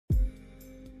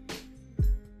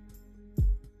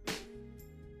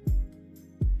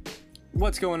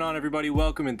What's going on, everybody?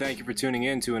 Welcome and thank you for tuning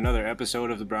in to another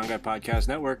episode of the Brown Guy Podcast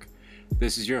Network.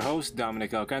 This is your host,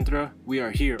 Dominic Alcantara. We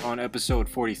are here on episode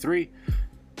 43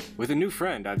 with a new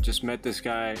friend. I've just met this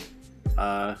guy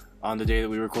on the day that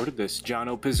we recorded this,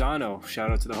 Jono Pisano.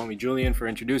 Shout out to the homie Julian for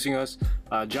introducing us.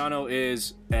 Jono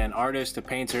is an artist, a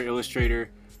painter, illustrator,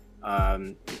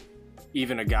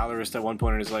 even a gallerist at one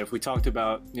point in his life. We talked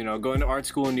about, going to art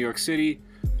school in New York City.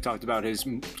 We talked about his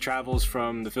travels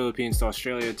from the Philippines to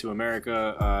Australia to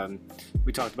America.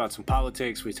 We talked about some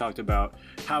politics. We talked about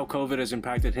how COVID has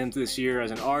impacted him this year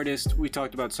as an artist. We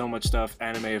talked about so much stuff,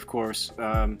 anime, of course.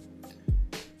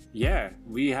 Yeah,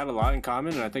 we have a lot in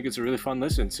common, and I think it's a really fun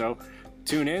listen. So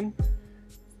tune in.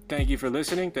 Thank you for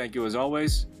listening. Thank you as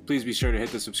always. Please be sure to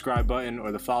hit the subscribe button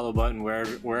or the follow button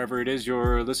wherever it is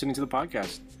you're listening to the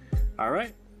podcast. All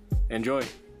right, enjoy.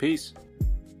 Peace.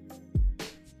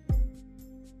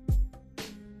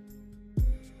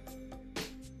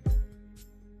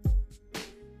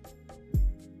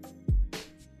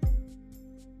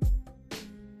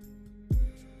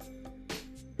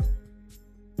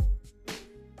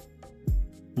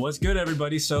 What's good,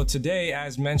 everybody? So today,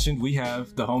 as mentioned, we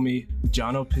have the homie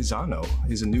Jono Pisano.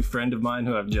 He's a new friend of mine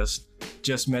who I've just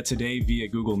met today via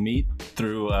Google Meet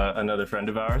through another friend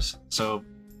of ours. So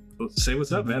say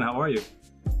what's up, man. How are you?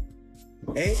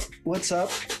 Hey, what's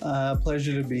up?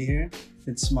 Pleasure to be here.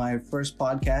 It's my first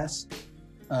podcast.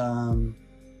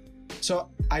 So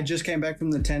I just came back from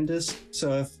the dentist.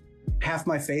 So if half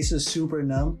my face is super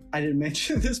numb, I didn't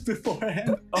mention this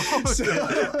beforehand. Oh, so,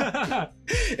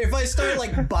 if I start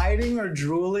like biting or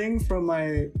drooling from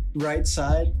my right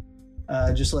side,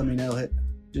 just let me know.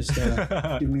 Just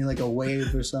give me like a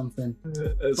wave or something.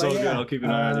 It's all good. I'll keep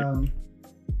an eye on you.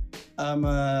 I'm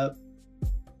an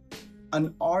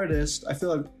artist. I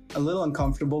feel like a little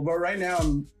uncomfortable, but right now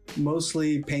I'm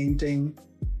mostly painting.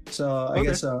 So I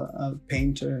guess a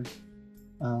painter.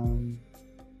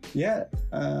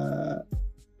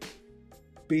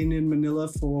 Been in Manila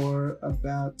for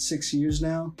about 6 years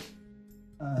now.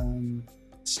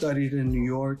 Studied in New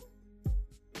York,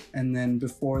 and then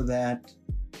before that,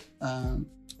 I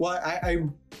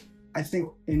think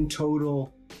in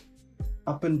total,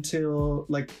 I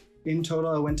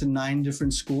went to 9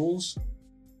 different schools.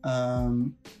 I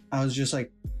was just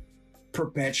like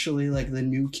perpetually like the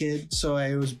new kid. So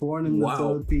I was born in the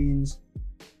Philippines.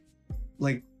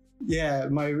 Like, yeah,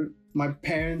 my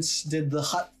parents did the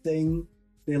hut thing.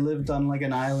 They lived on like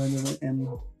an island and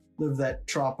lived that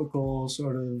tropical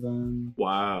sort of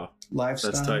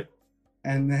lifestyle. That's tight.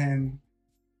 And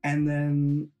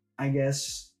then I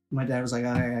guess my dad was like,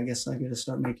 I guess I gotta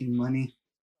start making money.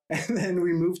 And then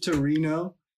we moved to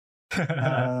Reno,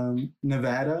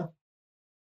 Nevada,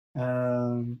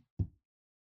 and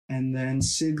then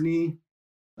Sydney,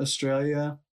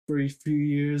 Australia for a few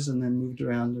years, and then moved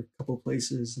around a couple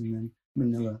places, and then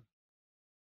Manila.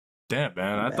 Damn,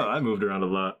 man, I thought I moved around a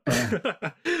lot.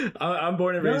 I'm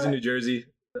born and raised in New Jersey.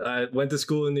 I went to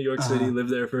school in New York City, lived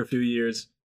there for a few years,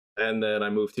 and then I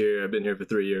moved here. I've been here for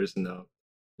 3 years now.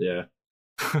 Yeah.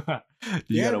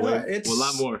 You gotta wait a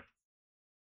lot more.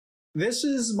 This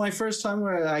is my first time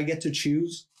where I get to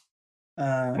choose.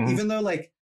 Even though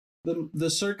like the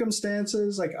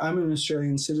circumstances, like I'm an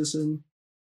Australian citizen,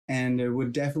 and it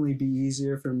would definitely be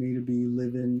easier for me to be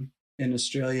living in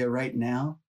Australia right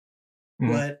now.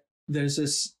 But there's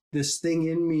this thing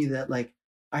in me that like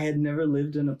I had never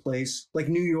lived in a place like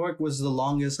New York was the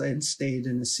longest I had stayed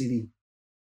in a city.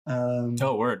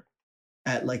 Word.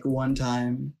 At like one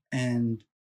time, and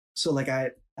so like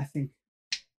I think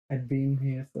I'd been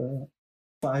here for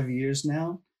 5 years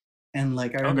now, and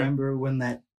like I remember when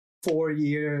that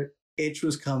 4-year itch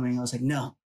was coming, I was like,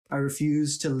 no, I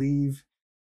refuse to leave.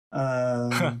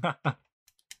 And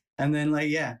then like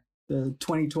the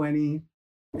 2020,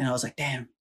 and I was like, damn,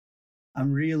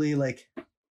 I'm really like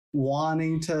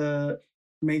wanting to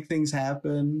make things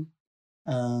happen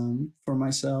for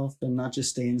myself and not just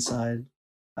stay inside.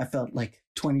 I felt like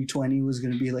 2020 was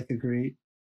going to be like a great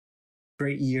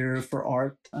year for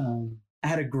art. I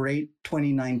had a great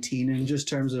 2019 in just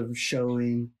terms of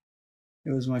showing.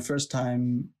 It was my first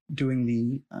time doing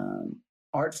the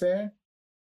art fair.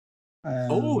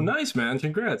 Nice, man.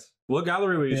 Congrats. What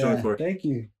gallery were you showing for? Thank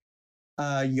you.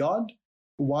 Yod,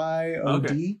 YOD.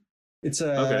 Okay. It's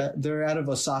they're out of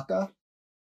Osaka.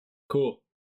 Cool.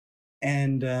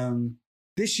 And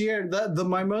this year,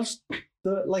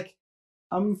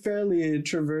 I'm fairly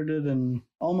introverted and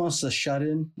almost a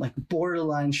shut-in, like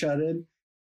borderline shut-in.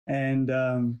 And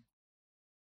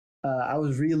I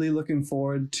was really looking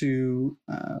forward to,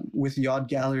 with Yod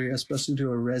Gallery, especially to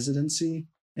a residency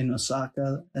in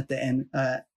Osaka at the end,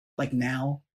 like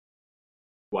now.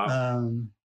 Wow.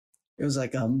 It was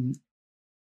like a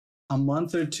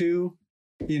month or two.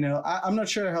 You know, I'm not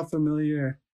sure how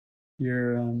familiar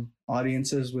your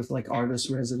audience is with like artist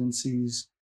residencies.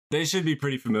 They should be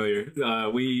pretty familiar.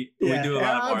 We do a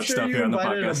lot of art stuff here on the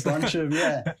podcast. A bunch of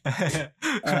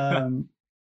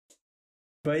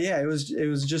but yeah, it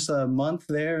was just a month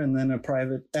there, and then a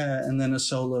private, and then a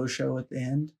solo show at the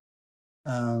end.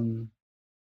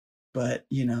 But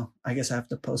you know, I guess I have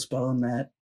to postpone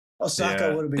that.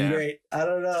 Osaka would have been great. I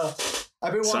don't know.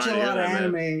 I've been watching a lot of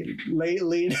anime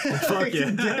lately. Fuck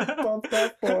yeah. Get pumped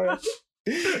up for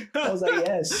it. I was like,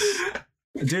 yes.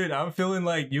 Dude, I'm feeling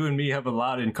like you and me have a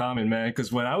lot in common, man.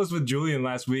 Because when I was with Julian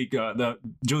last week,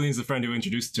 Julian's the friend who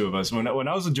introduced the two of us. When I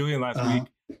was with Julian last week,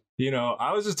 you know,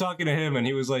 I was just talking to him, and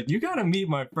he was like, "You gotta meet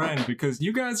my friend because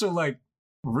you guys are like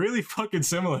really fucking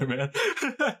similar, man."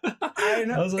 I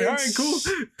know. I was like, "All right, cool."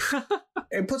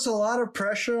 It puts a lot of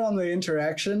pressure on the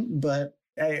interaction, but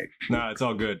nah, it's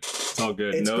all good. It's all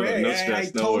good. It's great. No stress.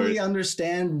 I totally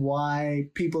understand why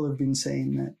people have been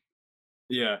saying that.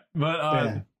 Yeah,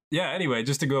 but yeah. Anyway,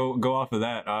 just to go off of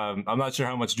that, I'm not sure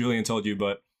how much Julian told you,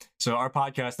 but so our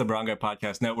podcast, the Brown Guy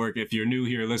Podcast Network. If you're new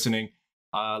here listening,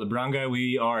 the Brown Guy,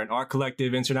 we are an art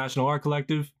collective, international art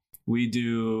collective. We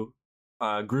do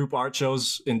group art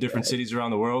shows in different cities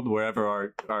around the world,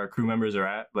 wherever our crew members are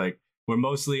at. Like, we're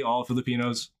mostly all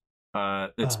Filipinos.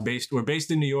 We're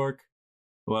based in New York.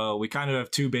 Well, we kind of have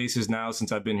two bases now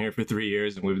since I've been here for 3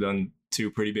 years, and we've done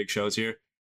two pretty big shows here.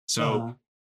 So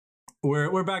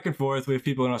we're back and forth. We have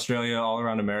people in Australia, all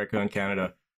around America and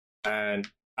Canada. And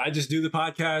I just do the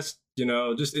podcast, you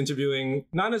know, just interviewing,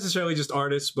 not necessarily just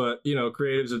artists, but, you know,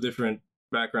 creatives of different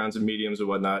backgrounds and mediums and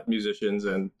whatnot, musicians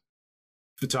and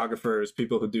photographers,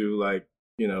 people who do like,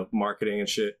 you know, marketing and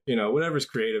shit, you know, whatever's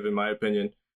creative in my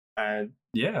opinion. And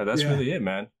yeah, that's really it,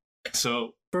 man.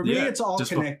 So for me, it's all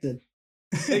connected.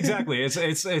 Exactly.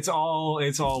 It's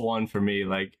all one for me.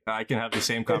 Like, I can have the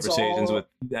same conversations with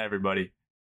everybody.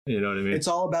 You know what I mean? It's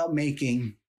all about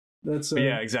making.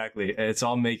 Yeah, exactly. It's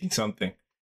all making something.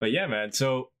 But yeah, man.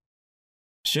 So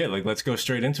shit, like, let's go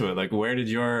straight into it. Like, where did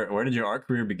your art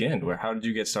career begin? How did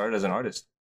you get started as an artist?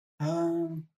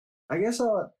 I guess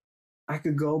I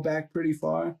could go back pretty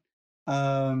far.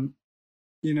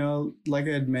 You know, like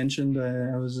I had mentioned,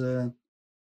 I was a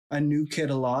new kid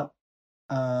a lot.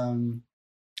 I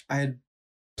had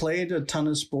played a ton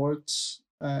of sports.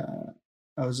 I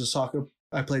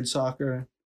played soccer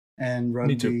and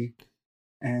rugby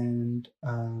and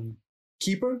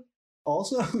keeper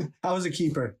also. I was a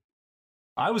keeper.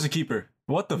 I was a keeper.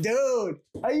 What the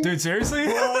dude, seriously?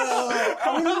 Whoa,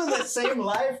 are we living the same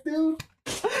life, dude?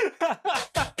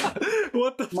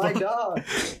 What the My dog.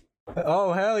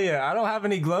 Oh, hell yeah. I don't have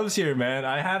any gloves here, man.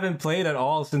 I haven't played at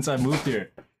all since I moved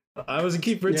here. I was a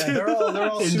keeper too. They're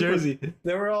all in Jersey.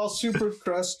 They were all super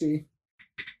crusty.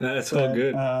 That's all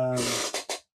good.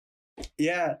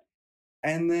 Yeah.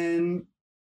 And then,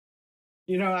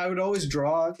 you know, I would always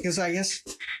draw because I guess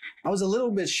I was a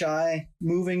little bit shy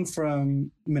moving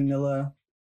from Manila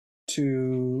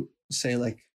to, say,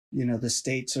 like, you know, the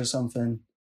States or something,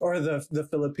 or the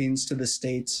Philippines to the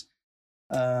States.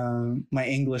 My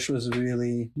English was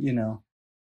really, you know,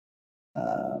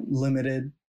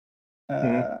 limited.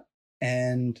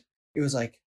 And it was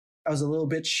like, I was a little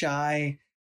bit shy.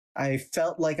 I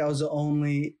felt like I was the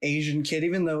only Asian kid,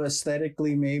 even though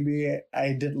aesthetically maybe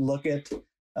I didn't look it.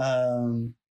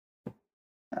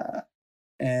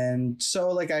 And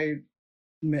so like I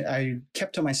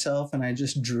kept to myself and I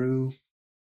just drew,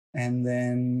 and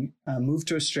then moved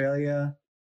to Australia.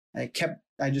 I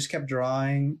just kept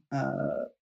drawing.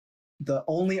 The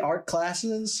only art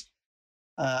classes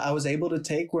I was able to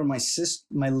take were my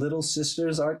little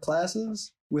sister's art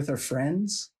classes with her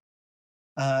friends.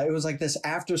 It was like this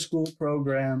after school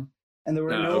program, and there were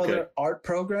no other art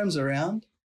programs around.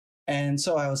 And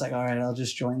so I was like, all right, I'll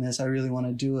just join this. I really want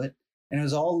to do it. And it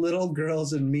was all little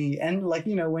girls and me. And like,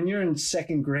 you know, when you're in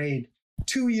second grade,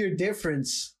 2-year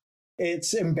difference,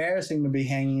 it's embarrassing to be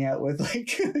hanging out with like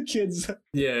kids.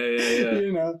 Yeah.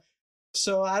 You know?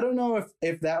 So I don't know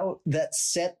if that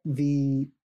set me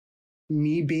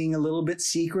being a little bit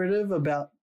secretive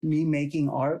about me making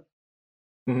art.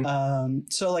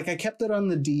 So like I kept it on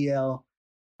the DL.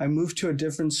 I moved to a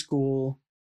different school,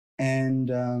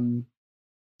 and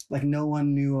like no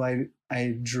one knew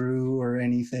I drew or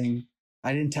anything.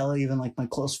 I didn't tell even like my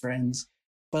close friends,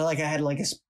 but like I had like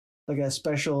a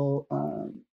special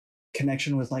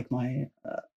connection with like my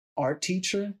art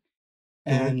teacher,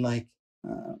 and like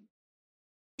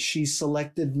she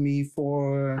selected me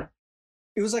for,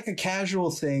 it was like a casual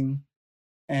thing,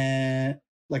 and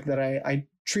like that I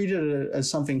treated it as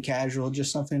something casual,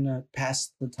 just something to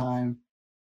pass the time.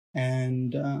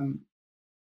 And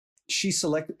she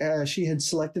had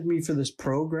selected me for this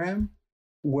program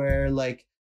where like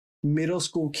middle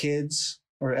school kids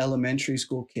or elementary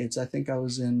school kids, I think I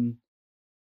was in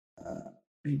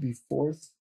maybe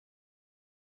fourth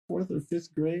or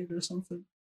fifth grade or something,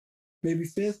 maybe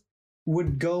fifth,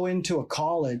 would go into a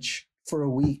college for a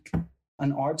week,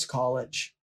 an arts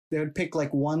college. They would pick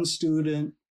like one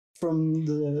student from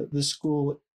the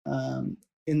school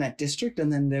in that district,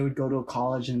 and then they would go to a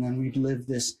college, and then we'd live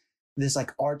this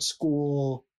like art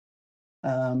school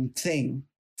thing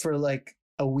for like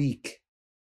a week.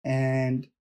 And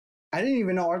I didn't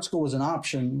even know art school was an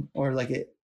option or like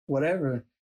it, whatever.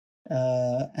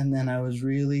 And then I was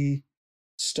really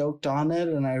stoked on it,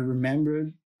 and I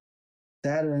remembered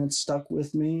that, and it stuck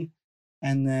with me.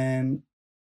 And then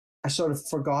I sort of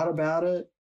forgot about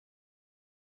it,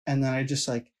 and then I just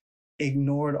like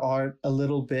ignored art a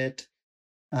little bit,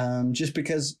 just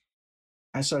because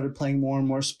I started playing more and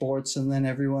more sports, and then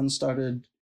everyone started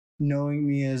knowing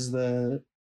me as the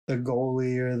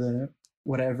goalie or the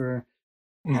whatever.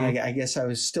 Mm-hmm. And I guess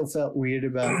I still felt weird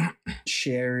about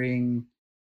sharing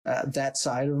that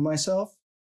side of myself.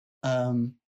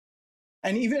 And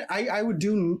even I would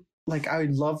do, like, I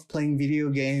would love playing video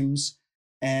games,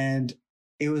 and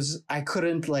I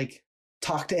couldn't like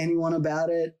talk to anyone about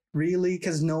it really,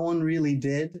 because no one really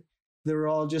did. They were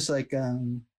all just like, I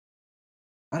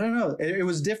don't know. It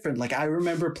was different. Like, I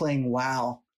remember playing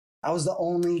WoW. I was the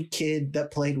only kid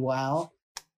that played WoW.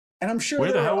 And I'm sure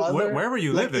where were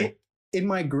you living? In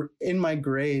my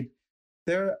grade,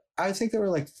 I think there were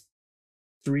like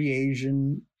 3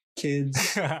 Asian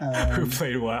kids who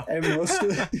played WoW. And most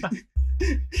of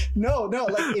no,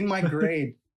 like in my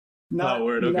grade. Not,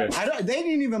 word, okay. They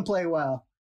didn't even play WoW.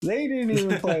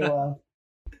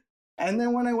 And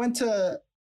then when I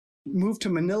moved to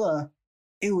Manila,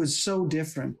 it was so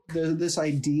different. This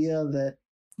idea that,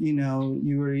 you know,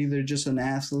 you were either just an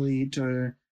athlete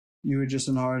or you were just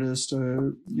an artist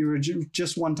or you were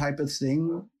just one type of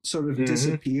thing sort of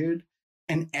disappeared,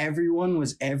 and everyone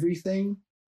was everything.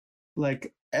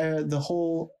 Like the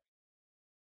whole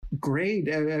grade,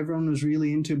 everyone was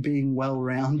really into being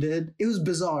well-rounded. It was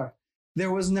bizarre.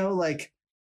 There was no like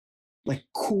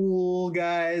cool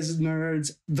guys,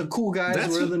 nerds. The cool guys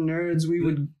were the nerds.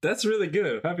 That's really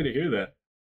good. I'm happy to hear that.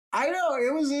 I know,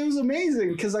 it was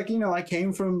amazing because, like, you know, I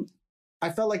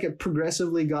felt like it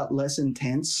progressively got less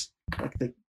intense,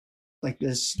 like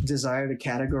this desire to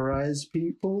categorize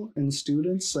people and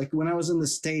students. Like when I was in the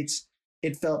States,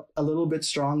 it felt a little bit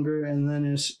stronger, and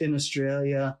then in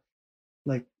Australia,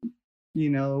 like, you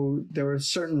know, there were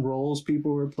certain roles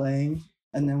people were playing,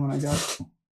 and then when I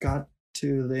got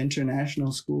to the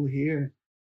international school here,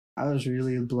 I was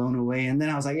really blown away. And then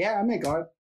I was like, yeah, I make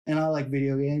art. And I like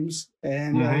video games,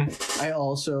 and I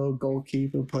also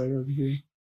goalkeep and play rugby.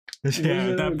 Yeah,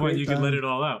 at that point you could let it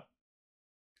all out.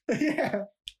 Yeah,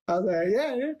 I was like,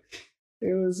 yeah.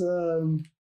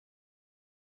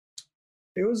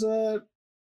 It was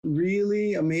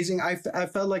really amazing. I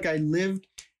felt like I lived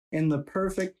in the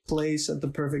perfect place at the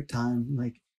perfect time.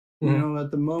 Like, you know, at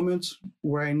the moments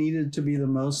where I needed to be the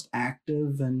most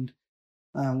active and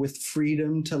with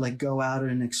freedom to like go out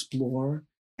and explore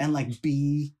and like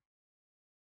be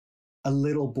a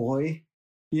little boy,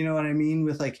 you know what I mean?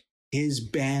 With like his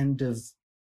band of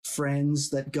friends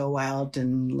that go out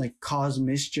and like cause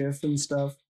mischief and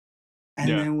stuff. And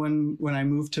then when I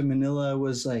moved to Manila, it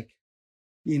was like,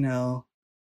 you know,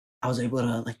 I was able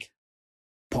to like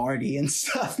party and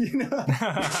stuff, you know.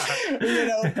 You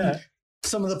know,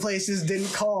 some of the places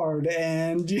didn't card,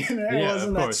 and you know, it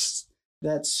wasn't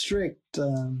that strict.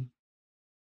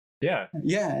 Yeah,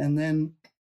 and then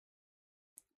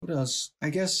what else? I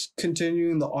guess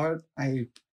continuing the art, I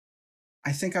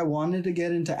think I wanted to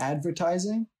get into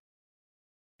advertising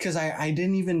because I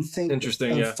didn't even think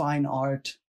of fine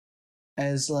art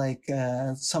as like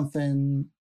something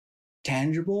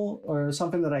tangible or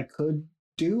something that I could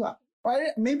do.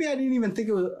 Maybe I didn't even think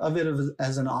of it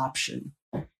as an option.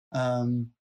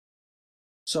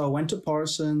 So I went to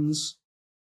Parsons,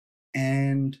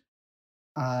 and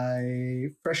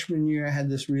freshman year, I had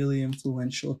this really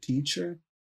influential teacher,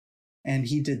 and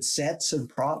he did sets and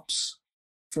props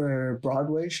for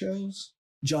Broadway shows.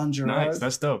 John Gerard. Nice,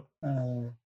 that's dope.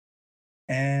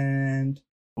 And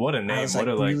what a name!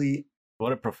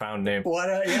 What a profound name!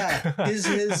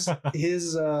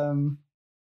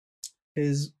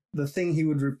 The thing he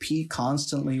would repeat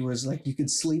constantly was like, "You could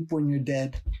sleep when you're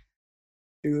dead."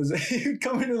 It was he would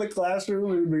come into the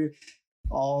classroom and be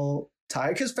all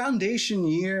tired because foundation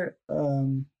year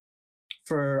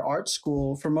for art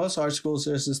school, for most art schools,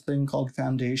 there's this thing called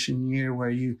foundation year where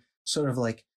you sort of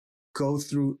like go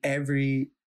through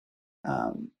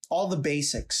all the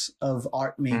basics of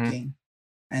art making.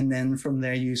 And then from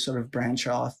there, you sort of branch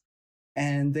off.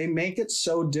 And they make it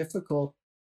so difficult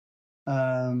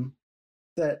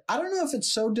that I don't know if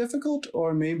it's so difficult,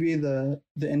 or maybe the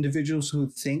individuals who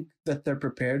think that they're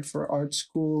prepared for art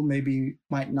school maybe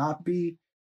might not be.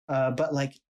 But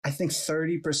like, I think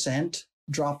 30%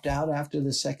 dropped out after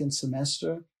the second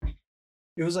semester.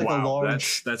 It was like a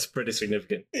large. That's pretty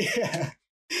significant. Yeah,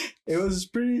 it was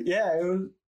pretty. Yeah,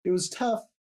 it was tough.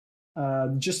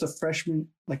 Just a freshman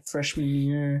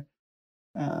year,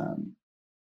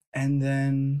 and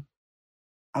then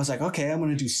I was like, okay, I'm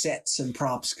going to do sets and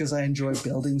props because I enjoy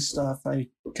building stuff. I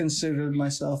considered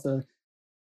myself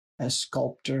a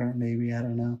sculptor, maybe, I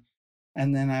don't know.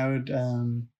 And then I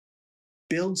would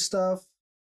build stuff.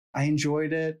 I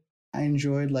enjoyed it. I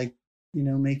enjoyed like,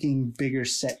 making bigger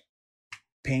set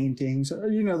paintings, or,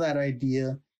 that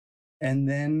idea. And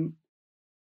then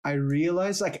I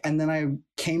realized and then I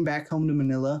came back home to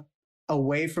Manila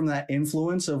away from that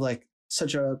influence of like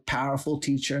such a powerful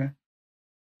teacher,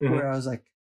 where I was like,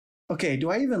 okay, do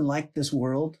I even like this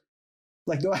world?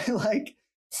 Like, do I like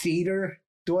theater?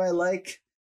 Do I like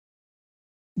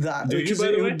that? Because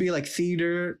it would be like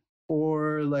theater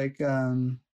or like,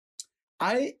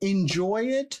 I enjoy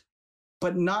it,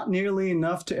 but not nearly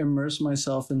enough to immerse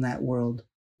myself in that world.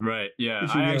 Right. Yeah.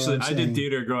 I did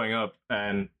theater growing up,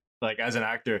 and like as an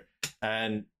actor,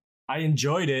 and I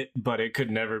enjoyed it, but it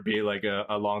could never be like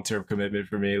a long-term commitment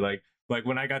for me. Like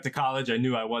when I got to college, I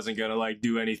knew I wasn't going to like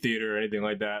do any theater or anything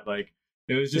like that. Like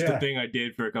it was just a thing I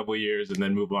did for a couple of years and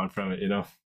then move on from it,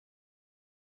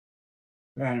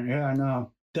 Right. Yeah, I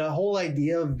know. The whole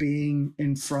idea of being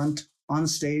on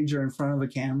stage or in front of a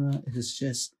camera is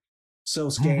just so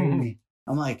scary to me.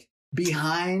 I'm like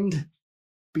behind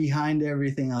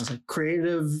everything. I was like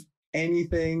creative,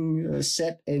 anything,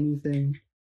 set anything.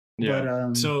 Yeah.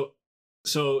 But,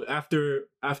 so after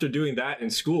doing that in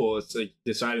school, it's like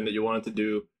deciding that you wanted to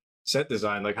do set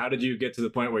design. Like, how did you get to the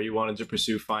point where you wanted to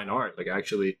pursue fine art, like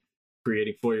actually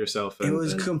creating for yourself? It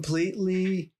was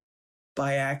completely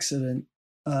by accident.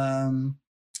 Do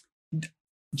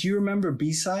you remember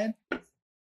B-Side?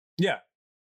 Yeah.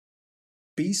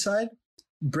 B-Side?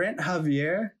 Brent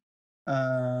Javier,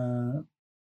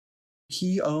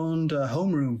 he owned a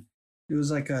homeroom. It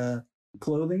was like a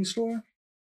clothing store.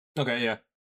 Okay, yeah.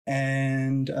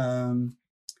 And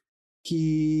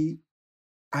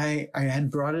I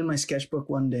had brought in my sketchbook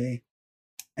one day,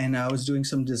 and I was doing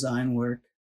some design work,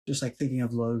 just like thinking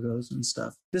of logos and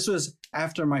stuff. This was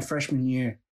after my freshman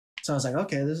year. So I was like,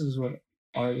 okay, this is what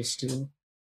artists do.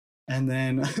 And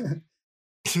then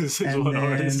this is what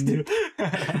artists do.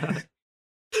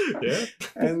 Yeah.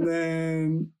 And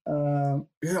then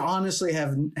honestly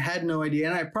have had no idea.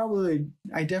 And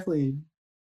I definitely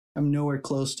am nowhere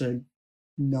close to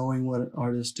knowing what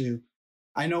artists do.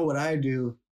 I know what I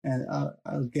do, and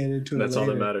I'll get into it That's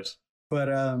later. all that matters. But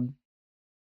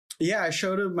yeah, I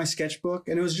showed him my sketchbook,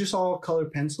 and it was just all color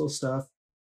pencil stuff.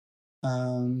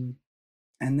 And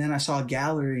then I saw a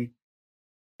gallery,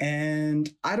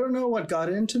 and I don't know what got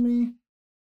into me.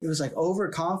 It was like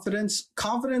overconfidence.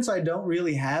 Confidence I don't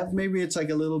really have. Maybe it's like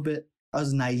a little bit, I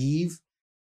was naive.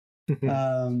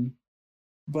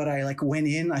 But I like went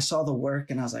in, I saw the work,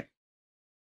 and I was like,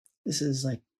 this is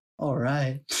like, all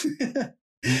right.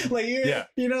 Like,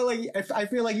 like I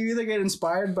feel like you either get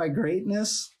inspired by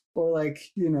greatness or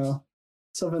like,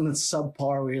 something that's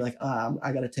subpar where you're like,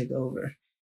 I got to take over.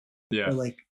 Yeah. Or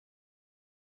like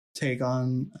take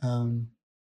on.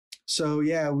 So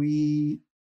yeah,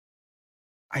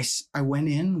 I went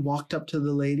in, walked up to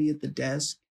the lady at the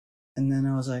desk, and then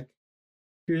I was like,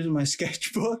 here's my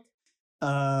sketchbook.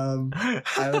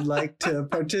 I would like to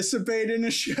participate in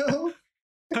a show.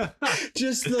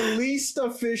 Just the least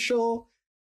official.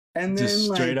 And then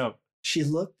just straight up. She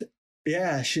looked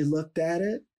at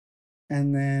it,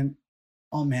 and then,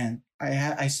 oh man,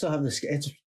 I still have the sketch.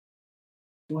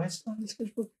 Do I still have the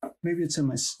sketchbook? Maybe it's in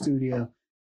my studio.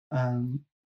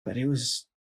 But it was,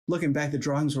 looking back, the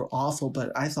drawings were awful,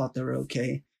 but I thought they were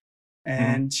okay.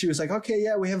 And she was like, okay,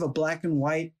 yeah, we have a black and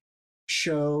white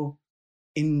show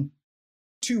in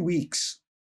 2 weeks,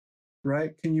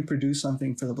 right? Can you produce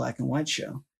something for the black and white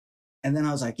show? And then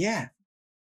I was like, yeah,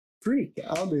 freak,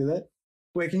 I'll do that.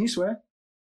 Wait, can you swear?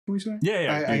 Can we swear?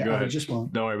 Yeah, go ahead. I just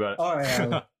won't. Don't worry about it. All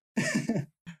right.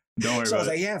 Don't worry about it. So I was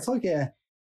like, yeah, fuck yeah.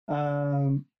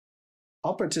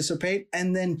 I'll participate.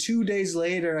 And then 2 days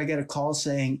later, I get a call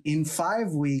saying, in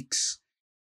 5 weeks,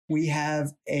 we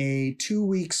have a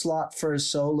 2-week slot for a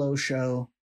solo show.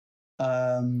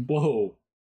 Whoa.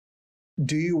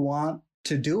 do you want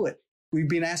to do it? We've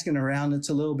been asking around. It's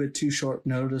a little bit too short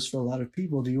notice for a lot of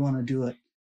people. Do you want to do it?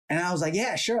 And I was like,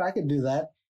 yeah, sure, I could do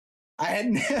that. I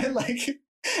had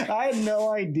I had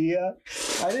no idea.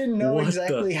 I didn't know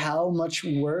exactly how much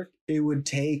work it would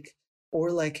take,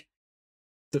 or like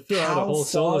to fill out a whole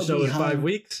solo show in 5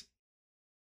 weeks.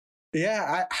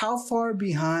 Yeah, how far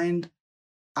behind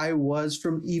I was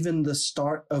from even the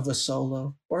start of a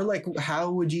solo, or like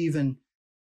how would you even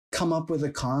come up with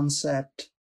a concept?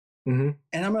 Mm-hmm.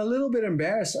 And I'm a little bit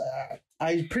embarrassed.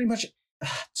 I pretty much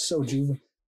so juvenile.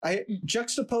 I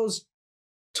juxtapose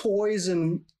toys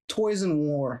and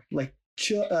war, like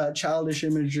childish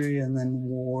imagery, and then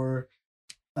war.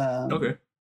 Okay.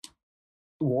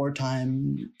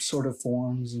 Wartime sort of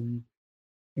forms and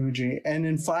imagery. And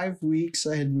in 5 weeks,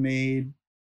 I had made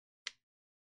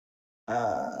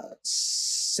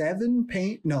 7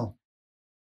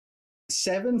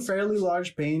 fairly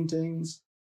large paintings,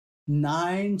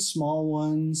 9 small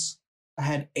ones. I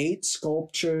had 8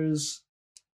 sculptures.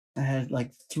 I had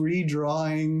like 3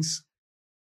 drawings.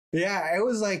 Yeah, it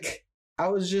was like I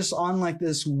was just on like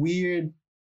this weird.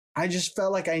 I just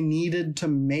felt like I needed to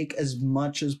make as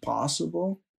much as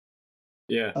possible.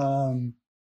 Yeah.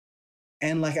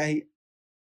 And like I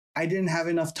didn't have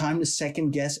enough time to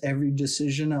second guess every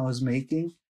decision I was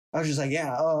making. I was just like,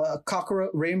 yeah,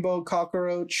 rainbow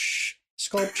cockroach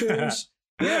sculptures.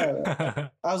 Yeah.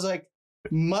 I was like,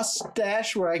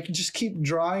 mustache where I could just keep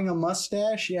drawing a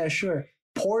mustache. Yeah, sure.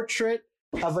 Portrait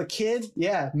of a kid.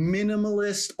 Yeah.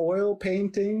 Minimalist oil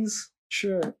paintings.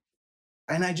 Sure.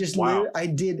 And I just I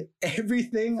did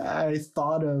everything I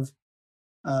thought of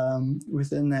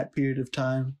within that period of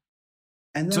time.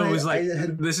 And then so it was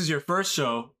this is your first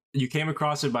show. You came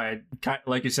across it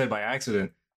like you said, by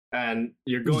accident, and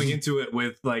you're going into it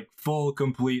with like full,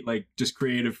 complete, like just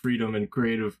creative freedom and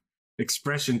creative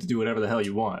expression to do whatever the hell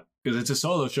you want, because it's a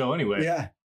solo show anyway.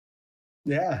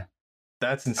 Yeah.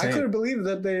 That's insane. I couldn't believe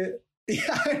that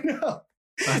Yeah, I know.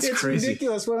 That's crazy.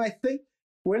 Ridiculous when I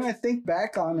think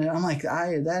back on it. I'm like,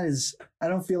 I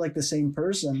don't feel like the same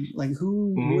person. Like,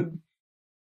 who would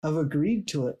have agreed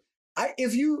to it?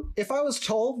 If I was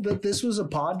told that this was a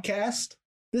podcast,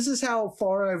 this is how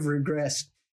far I've regressed.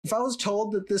 If I was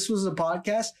told that this was a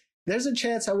podcast, there's a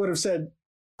chance I would have said,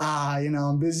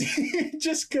 I'm busy.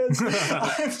 Just because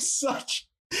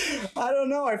I don't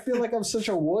know. I feel like I'm such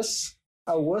a wuss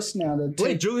now.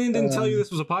 Wait, Julian didn't tell you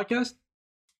this was a podcast?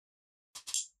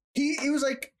 He was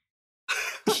like,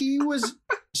 he was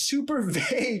super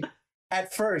vague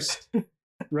at first,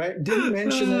 right? Didn't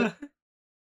mention it.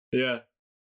 Yeah.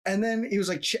 And then he was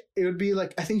like, it would be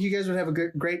like, I think you guys would have a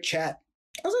great chat.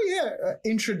 I was like, yeah,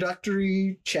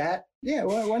 introductory chat. Yeah,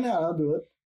 why not? I'll do it.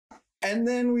 And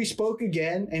then we spoke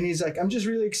again, and he's like, I'm just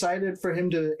really excited for him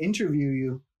to interview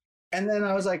you. And then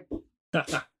I was like,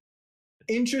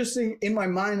 interesting. In my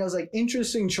mind, I was like,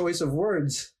 interesting choice of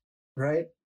words, right?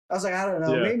 I was like, I don't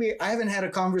know. Yeah. Maybe I haven't had a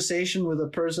conversation with a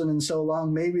person in so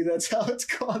long. Maybe that's how it's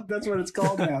called. That's what it's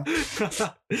called now.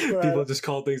 People just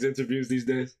call things interviews these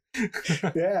days.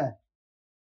 Yeah.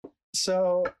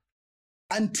 So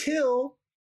until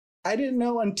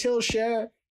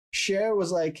Cher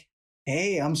was like,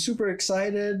 hey, I'm super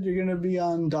excited. You're going to be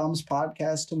on Dom's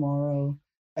podcast tomorrow.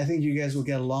 I think you guys will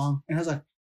get along. And I was like,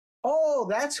 oh,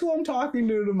 that's who I'm talking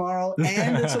to tomorrow.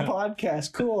 And it's a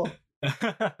podcast. Cool.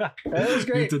 That was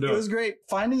great. It was great.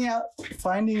 Finding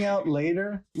out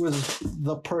later was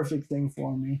the perfect thing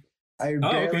for me.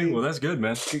 Okay. Well, that's good,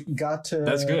 man. Got to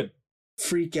that's good.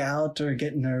 Freak out or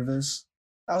get nervous.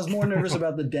 I was more nervous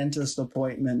about the dentist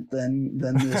appointment than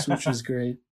this, which was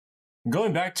great.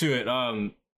 Going back to it,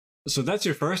 so that's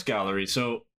your first gallery.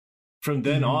 So from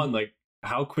then on, like,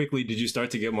 how quickly did you start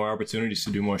to get more opportunities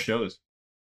to do more shows?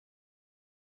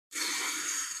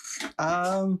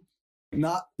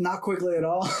 Not quickly at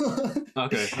all.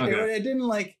 Okay. It didn't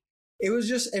like. It was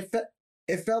just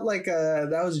it felt like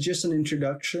that was just an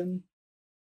introduction.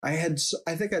 I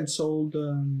think I'd sold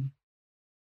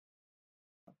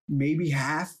maybe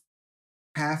half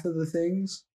of the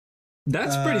things.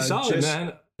 That's pretty solid,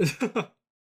 man.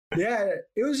 Yeah,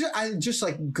 it was just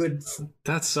like good.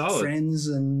 That's solid. Friends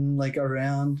and like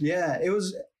around. Yeah, it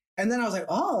was. And then I was like,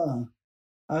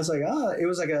 it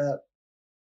was like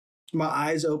my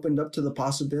eyes opened up to the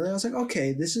possibility. I was like,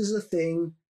 okay, this is a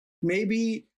thing.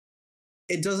 Maybe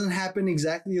it doesn't happen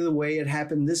exactly the way it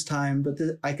happened this time, but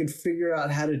I could figure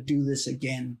out how to do this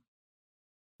again.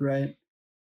 Right.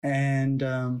 And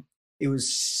it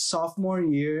was sophomore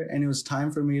year, and it was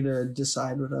time for me to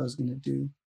decide what I was going to do.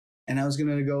 And I was going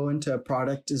to go into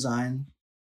product design.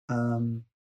 And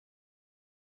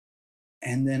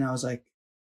then I was like,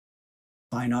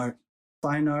 fine art.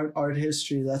 fine art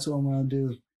history. That's what I'm gonna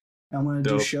do. I'm gonna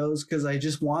do shows because I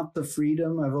just want the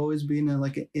freedom. I've always been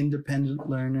like an independent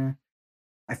learner.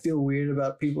 I feel weird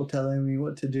about people telling me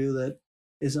what to do that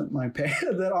isn't my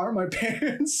that aren't my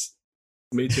parents.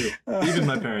 Me too. Even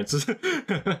my parents.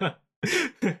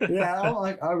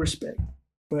 Yeah, I respect.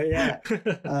 But yeah,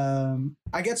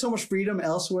 I get so much freedom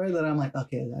elsewhere that I'm like,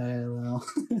 okay, well.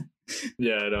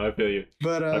 Yeah, no, I feel you.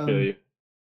 But I feel you.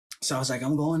 So I was like,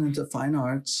 I'm going into fine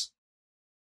arts,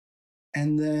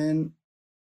 and then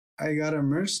I got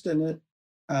immersed in it.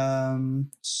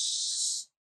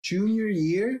 Junior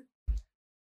year,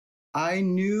 I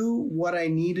knew what I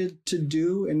needed to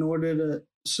do in order to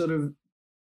sort of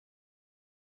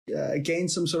gain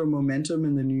some sort of momentum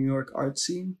in the New York art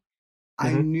scene.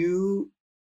 Mm-hmm. I knew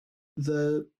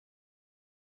the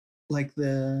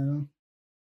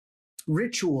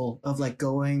ritual of like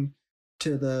going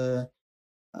to the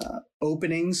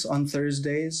openings on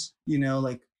Thursdays, you know,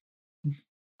 like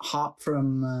hop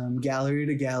from gallery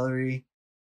to gallery,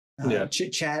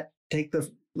 chit chat, take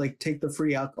the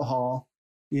free alcohol,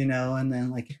 you know, and then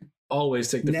like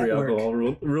always take the network. Free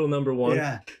alcohol. Rule number one.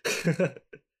 Yeah.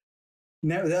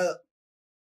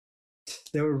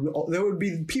 There would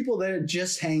be people there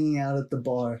just hanging out at the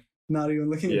bar, not even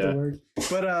looking at the work.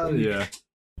 But yeah.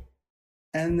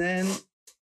 And then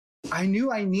I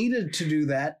knew I needed to do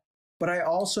that, but I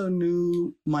also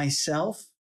knew myself,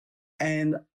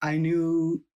 and I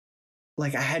knew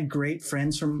like I had great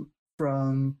friends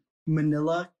from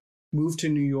Manila, moved to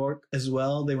New York as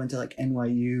well. They went to like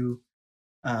NYU,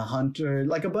 Hunter,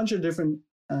 like a bunch of different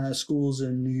schools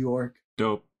in New York.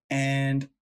 Dope. And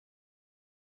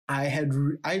I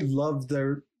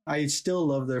still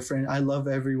love their friend. I love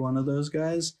every one of those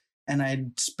guys, and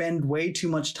I'd spend way too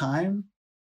much time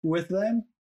with them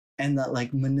and that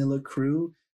like Manila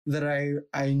crew that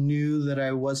I knew that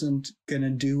I wasn't gonna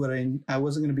do what I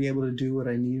wasn't gonna be able to do what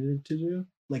I needed to do,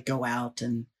 like go out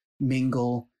and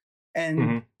mingle.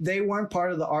 And they weren't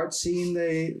part of the art scene.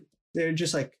 They're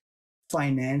just like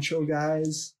financial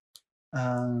guys,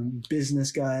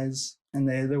 business guys, and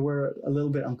they were a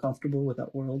little bit uncomfortable with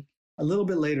that world. A little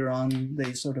bit later on,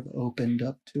 they sort of opened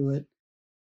up to it.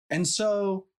 And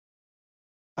so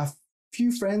a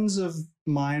few friends of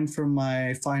mine from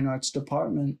my fine arts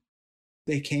department,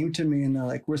 they came to me and they're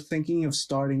like, we're thinking of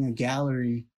starting a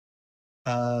gallery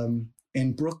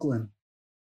in Brooklyn.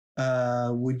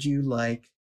 Would you like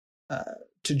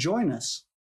to join us?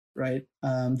 Right?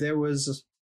 There was,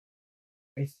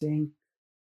 I think,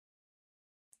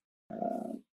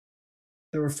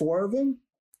 there were 4 of them,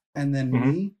 and then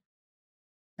me,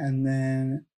 and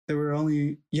then there were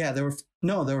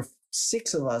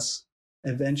 6 of us.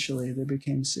 Eventually, there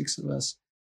became 6 of us,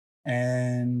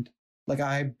 and like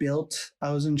I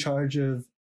was in charge of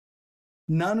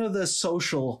none of the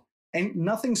social and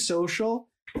nothing social.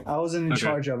 I wasn't in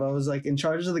charge of. I was like in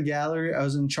charge of the gallery. I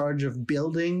was in charge of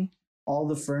building all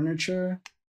the furniture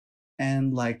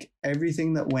and like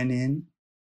everything that went in.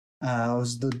 I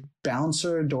was the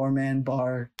bouncer, doorman,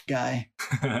 bar guy,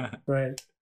 right?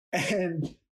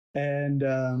 And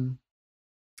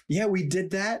yeah, we did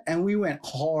that, and we went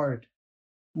hard.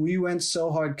 We went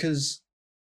so hard because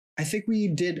I think we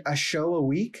did a show a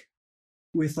week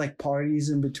with like parties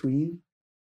in between,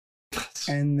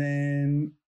 and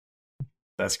then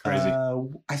that's crazy.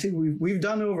 I think we've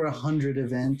done over 100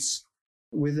 events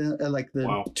within like the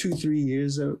 2-3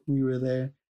 years that we were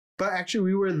there. But actually,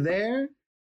 we were there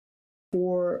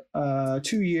for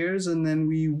 2 years, and then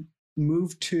we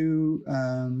moved to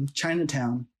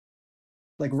Chinatown,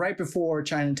 like right before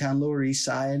Chinatown, Lower East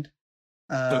Side.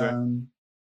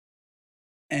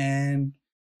 And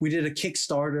we did a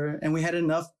Kickstarter, and we had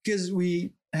enough because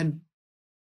we had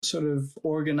sort of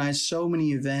organized so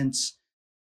many events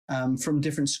from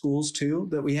different schools too,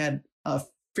 that we had a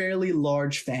fairly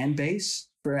large fan base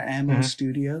for AMO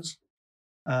Studios,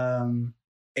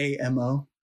 AMO.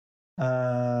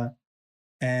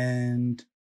 And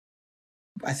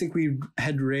I think we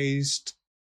had raised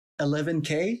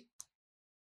 $11,000.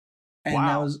 And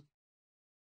that was,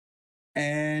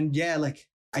 and yeah, like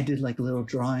I did like little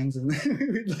drawings and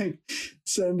we'd like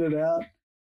send it out.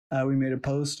 We made a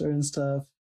poster and stuff.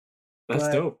 That's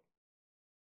dope.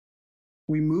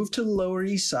 We moved to the Lower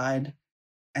East Side,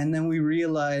 and then we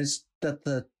realized that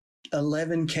the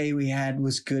 $11,000 we had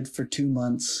was good for 2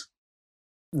 months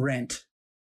rent.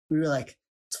 We were like,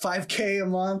 it's $5,000 a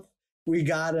month. We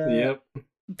gotta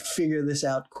figure this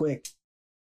out quick.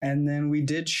 And then we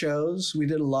did shows. We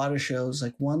did a lot of shows,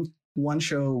 like one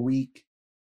show a week.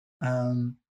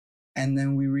 And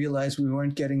then we realized we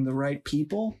weren't getting the right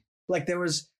people. Like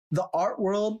the art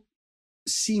world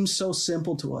seems so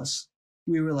simple to us.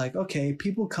 we were like, okay,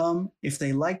 people come, if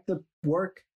they like the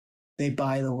work, they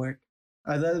buy the work.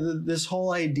 This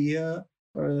whole idea,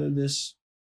 or this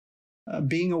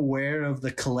being aware of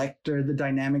the collector, the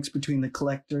dynamics between the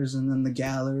collectors and then the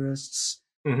gallerists.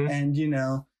 And, you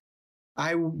know,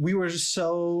 we were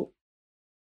so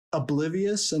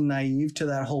oblivious and naive to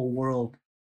that whole world,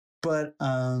 but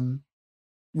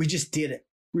we just did it.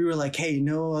 We were like, hey,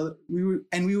 no,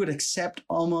 we would accept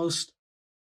almost.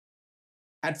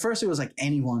 At first, it was like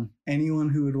anyone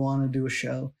who would want to do a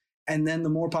show, and then the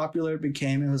more popular it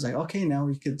became, it was like, okay, now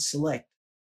we could select.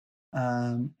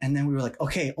 And then we were like,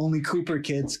 okay, only Cooper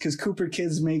Kids, because Cooper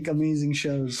Kids make amazing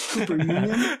shows. Cooper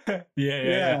Union,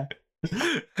 yeah.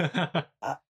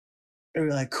 We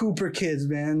were like, Cooper Kids,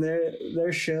 man,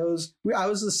 their shows. I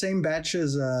was the same batch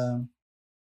as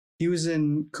he was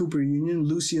in Cooper Union,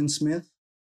 Lucian Smith.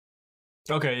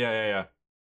 Okay,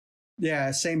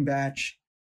 yeah, same batch.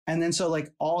 And then so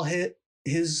like all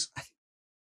his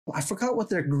I forgot what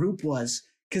their group was,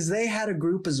 because they had a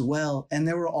group as well, and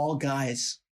they were all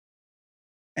guys,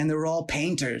 and they were all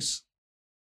painters,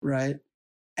 right?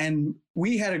 And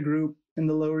we had a group in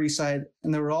the Lower East Side,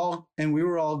 and we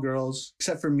were all girls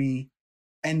except for me,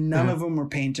 and none of them were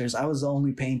painters. I was the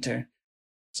only painter.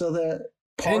 So the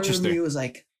part of me was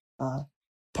like, oh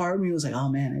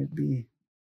man, it'd be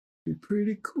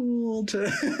pretty cool to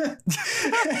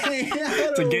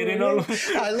to get in on.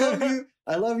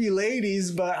 I love you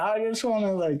ladies, but I just want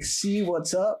to like see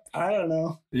what's up. I don't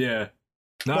know. Yeah.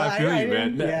 No, but I feel you,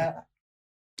 man. Yeah.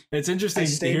 It's interesting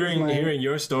hearing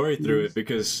your story through it,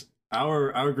 because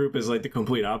our group is like the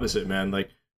complete opposite, man. Like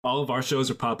all of our shows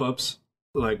are pop-ups.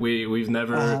 Like we've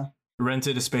never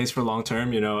rented a space for long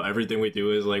term. You know, everything we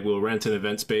do is like we'll rent an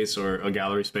event space or a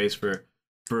gallery space for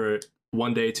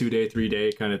 1 day, 2 day, 3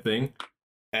 day kind of thing.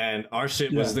 And our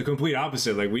shit was the complete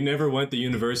opposite. Like we never went the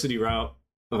university route,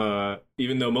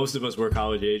 even though most of us were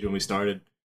college age when we started.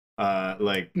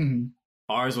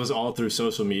 Ours was all through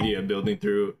social media, building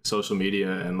through social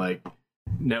media and like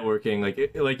networking,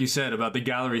 like you said about the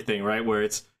gallery thing, right? Where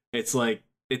it's like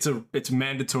it's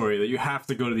mandatory that you have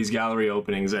to go to these gallery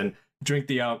openings and drink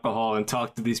the alcohol and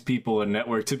talk to these people and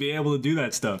network to be able to do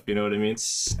that stuff. You know what I mean?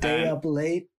 Stay up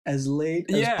late as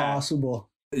possible.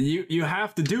 You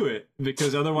have to do it,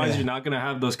 because otherwise you're not going to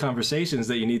have those conversations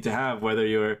that you need to have, whether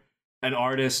you're an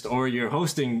artist or you're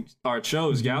hosting art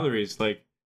shows, galleries. Like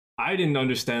I didn't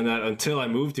understand that until I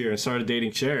moved here and started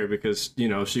dating Cher, because, you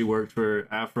know, she worked for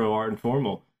Afro Art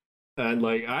Informal. And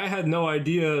like I had no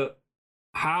idea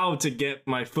how to get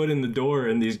my foot in the door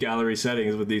in these gallery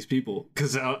settings with these people,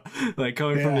 because like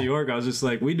coming from New York, I was just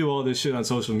like, we do all this shit on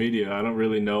social media. I don't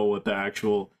really know what the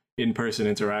actual in-person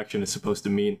interaction is supposed to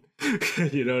mean.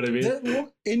 You know what I mean?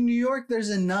 In New York, there's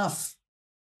enough.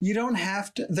 You don't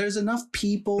have to. There's enough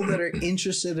people that are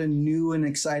interested in new and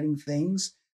exciting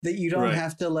things that you don't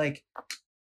have to like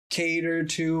cater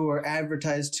to or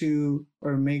advertise to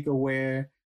or make aware.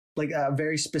 Like a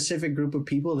very specific group of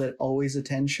people that always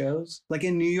attend shows. Like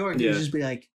in New York, you just be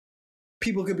like,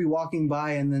 people could be walking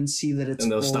by and then see that it's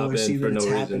full or see that it's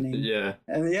happening. Yeah.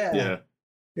 And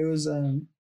it was,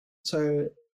 so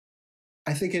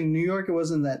I think in New York, it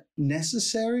wasn't that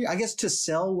necessary. I guess to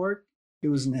sell work, it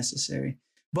was necessary.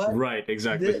 But right,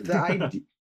 exactly.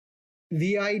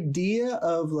 The idea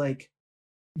of like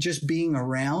just being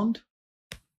around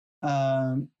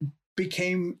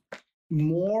became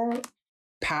more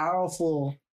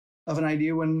powerful of an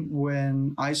idea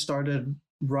when I started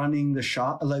running the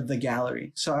shop, like the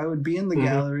gallery. So I would be in the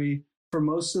gallery for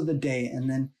most of the day, and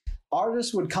then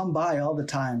artists would come by all the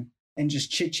time and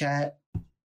just chit chat,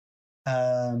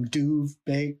 do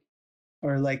bake,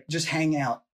 or like just hang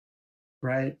out,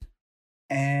 right?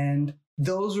 And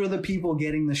those were the people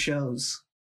getting the shows.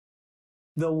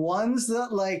 The ones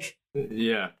that like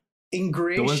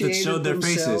ingratiated the ones that showed their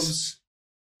faces.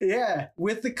 Yeah,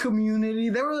 with the community.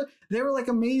 They were like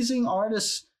amazing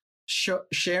artists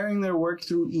sharing their work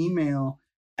through email.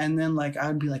 And then like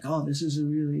I'd be like, oh, this is a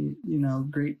really, you know,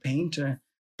 great painter.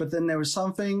 But then there was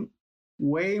something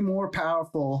way more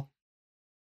powerful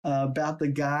about the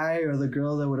guy or the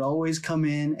girl that would always come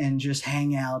in and just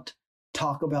hang out,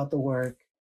 talk about the work.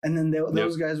 And then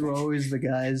those guys were always the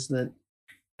guys that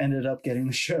ended up getting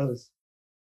the shows.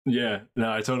 Yeah,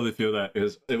 no, I totally feel that,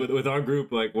 because with our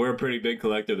group, like we're a pretty big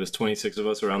collective. There's 26 of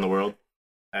us around the world,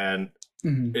 and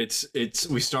it's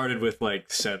we started with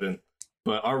like 7,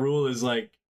 but our rule is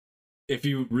like, if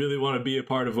you really want to be a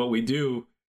part of what we do,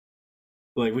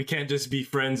 like we can't just be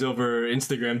friends over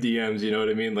Instagram DMs. You know what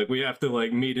I mean? Like we have to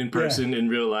like meet in person in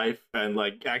real life and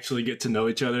like actually get to know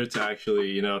each other to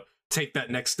actually, you know, take that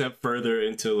next step further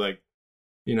into like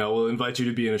we'll invite you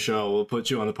to be in a show, we'll put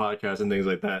you on the podcast and things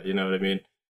like that. You know what I mean?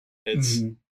 It's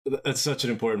that's such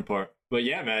an important part. But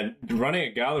yeah, man, running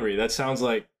a gallery, that sounds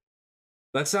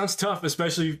tough,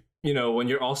 especially, when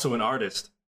you're also an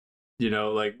artist.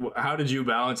 Like, how did you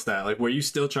balance that? Like, were you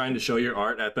still trying to show your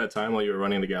art at that time while you were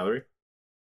running the gallery?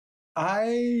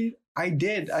 I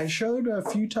did. I showed a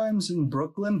few times in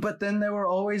Brooklyn, but then there were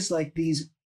always like these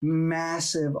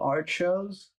massive art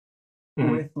shows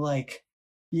with like,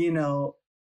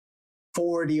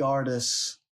 40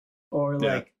 artists, or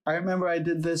like, I remember I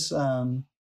did this, it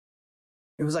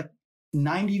was like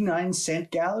 99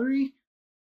 Cent Gallery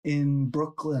in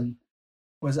Brooklyn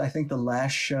was, I think, the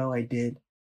last show I did.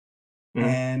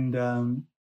 And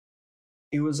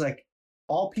it was like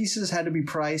all pieces had to be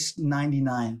priced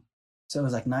 $99. So it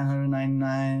was like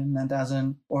 $999,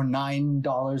 9,000, or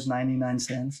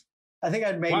 $9.99. I think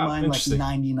I'd made mine like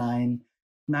 $99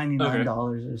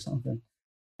 or something.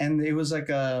 And it was like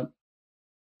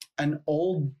an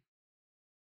old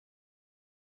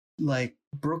like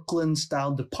Brooklyn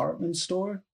style department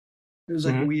store. It was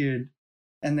like weird.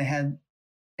 And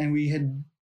we had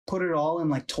put it all in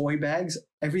like toy bags,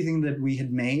 everything that we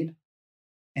had made.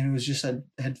 And it was just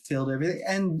had filled everything.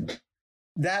 And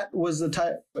that was the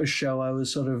type of show I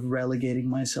was sort of relegating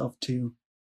myself to,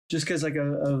 just because like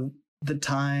of the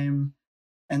time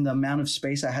and the amount of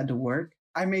space I had to work.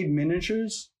 I made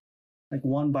miniatures, like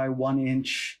 1 by 1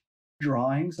 inch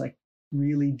drawings, like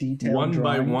really detailed 1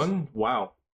 drawings. by 1?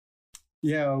 Wow.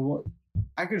 Yeah,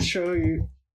 I could show you.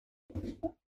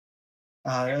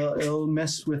 It'll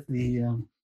mess with the.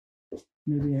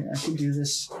 Maybe I could do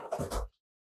this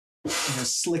in a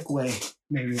slick way,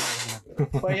 maybe.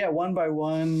 But yeah, 1 by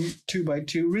 1, 2 by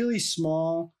 2, really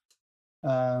small.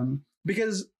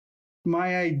 Because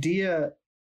my idea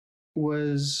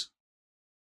was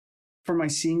for my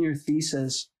senior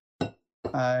thesis.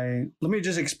 Let me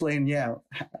just explain.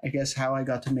 I guess how I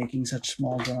got to making such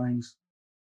small drawings.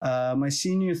 My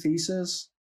senior thesis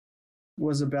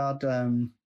was about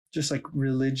just like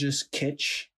religious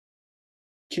kitsch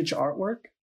artwork.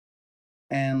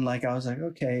 And like, I was like,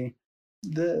 okay,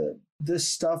 this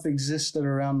stuff existed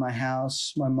around my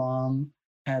house. My mom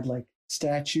had like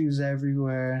statues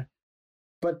everywhere,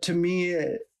 but to me,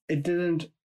 it didn't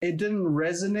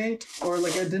resonate, or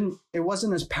like it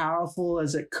wasn't as powerful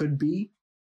as it could be.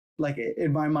 Like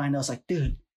in my mind, I was like,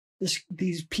 dude,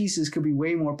 these pieces could be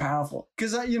way more powerful.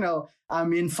 Cause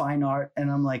I'm in fine art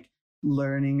and I'm like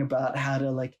learning about how to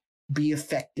like be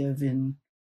effective in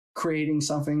creating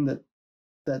something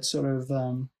that sort of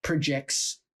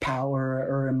projects power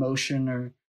or emotion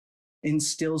or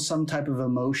instills some type of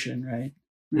emotion, right?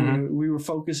 We were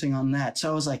focusing on that.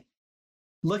 So I was like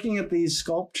looking at these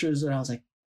sculptures and I was like,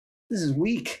 this is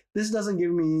weak. This doesn't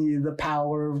give me the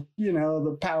power,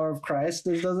 the power of Christ.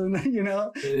 This doesn't,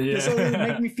 this doesn't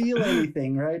make me feel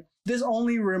anything, right? This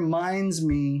only reminds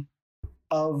me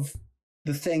of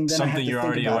the thing that something you're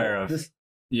already aware of.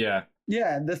 Yeah,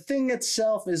 the thing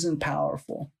itself isn't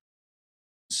powerful.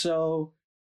 So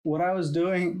what I was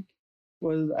doing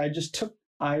was I just took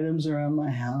items around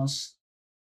my house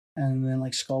and then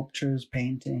like sculptures,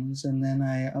 paintings. And then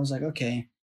I was like, okay,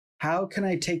 how can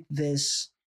I take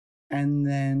this and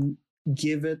then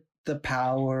give it the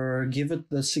power, give it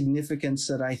the significance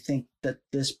that I think that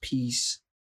this piece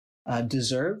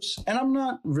deserves? And I'm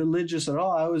not religious at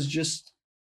all. I was just,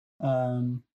 I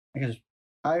guess,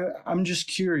 I'm just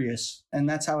curious. And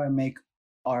that's how I make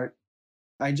art.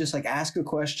 I just like ask a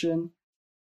question,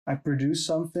 I produce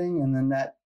something, and then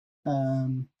that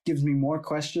gives me more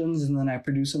questions, and then I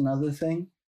produce another thing.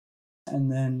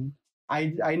 And then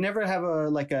I never have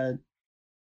a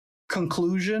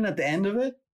conclusion at the end of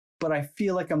it, but I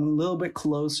feel like I'm a little bit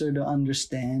closer to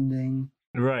understanding.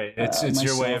 Right. It's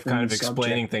your way of kind of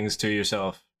explaining things to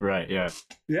yourself. Right. Yeah.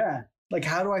 Yeah. Like,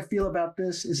 how do I feel about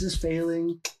this? Is this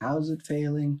failing? How is it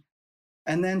failing?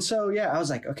 And then, I was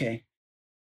like, okay,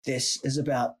 this is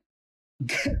about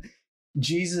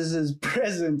Jesus's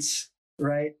presence,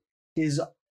 right? His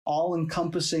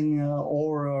all-encompassing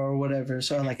aura or whatever.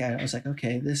 So I was like,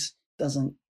 okay, this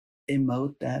doesn't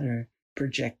emote that or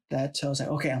project that. So I was like,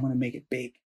 okay, I'm going to make it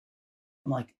big.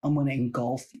 I'm going to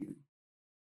engulf you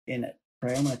in it,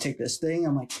 right? I'm going to take this thing.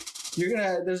 I'm like,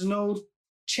 there's no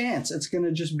chance. It's going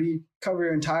to just cover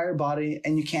your entire body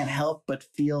and you can't help but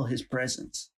feel his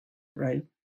presence, right?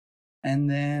 And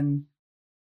then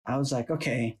I was like,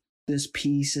 okay, this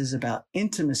piece is about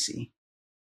intimacy,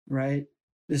 right?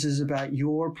 This is about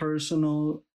your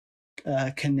personal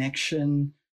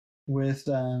connection with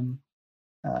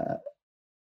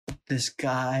this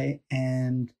guy,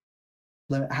 and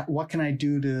what can I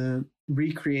do to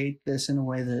recreate this in a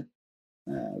way that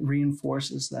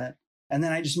reinforces that. And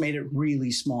then I just made it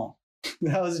really small.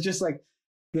 That was just like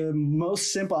the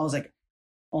most simple. I was like,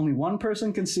 only one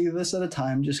person can see this at a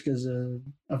time just because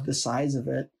of the size of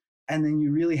it. And then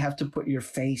you really have to put your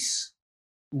face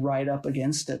right up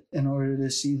against it in order to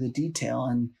see the detail.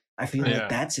 And I feel like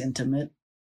that's intimate.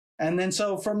 And then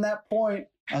so from that point,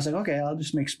 I was like, okay, I'll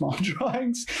just make small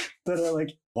drawings that are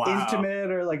like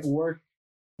intimate or like work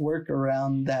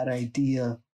around that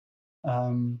idea.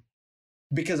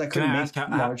 Because I couldn't make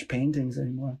large paintings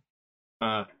anymore.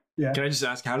 Yeah. Can I just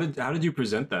ask, how did you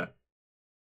present that?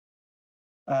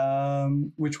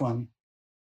 Which one?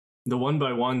 The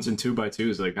 1x1s and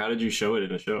 2x2s. Like, how did you show it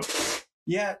in a show?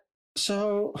 Yeah.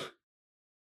 So,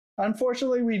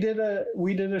 unfortunately, we did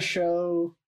a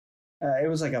show. It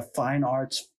was like a fine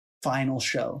arts final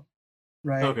show,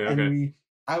 right? Okay. And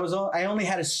I only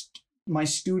had my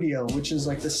studio, which is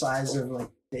like the size of like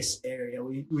this area.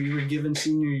 We were given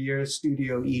senior year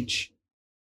studio each,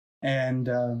 and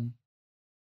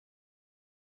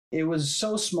it was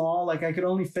so small. Like I could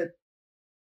only fit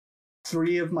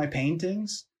 3 of my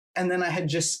paintings, and then I had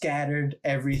just scattered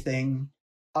everything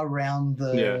around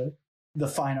the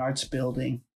fine arts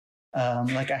building.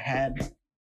 Like I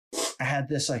had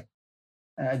this like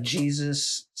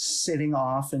Jesus sitting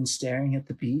off and staring at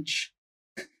the beach,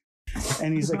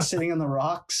 and he's like sitting on the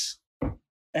rocks,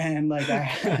 and like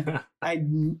I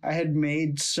had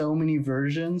made so many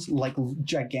versions, like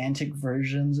gigantic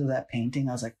versions of that painting.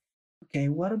 I was like, okay,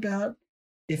 what about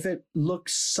if it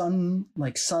looks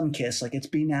sun-kissed, like it's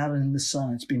been out in the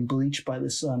sun, it's been bleached by the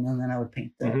sun, and then I would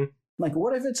paint that. Mm-hmm. Like,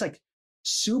 what if it's like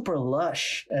super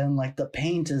lush and like the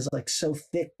paint is like so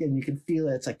thick and you can feel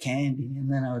it, it's like candy,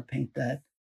 and then I would paint that.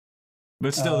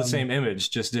 But still the same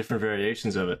image, just different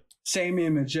variations of it. Same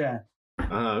image, yeah.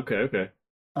 Okay.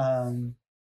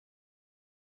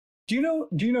 Do you know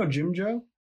Jim Joe?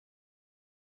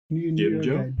 Jim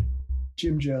Joe?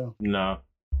 Jim Joe. No,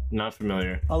 not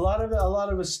familiar. A lot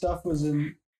of his stuff was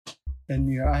in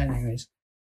New York, anyways.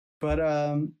 But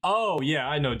oh yeah,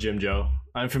 I know Jim Joe.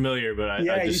 I'm familiar, but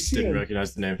I just didn't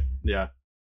recognize the name. Yeah.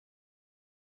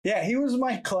 Yeah, he was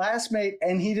my classmate,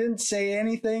 and he didn't say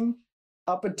anything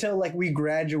up until like we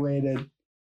graduated.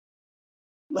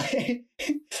 Like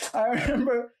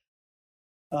I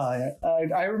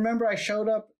remember I showed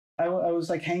up. I was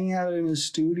like hanging out in his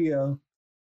studio.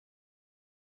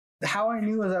 How I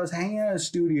knew is I was hanging out in his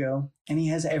studio, and he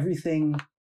has everything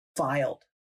filed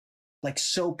like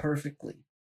so perfectly,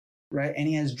 right? And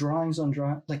he has drawings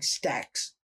on like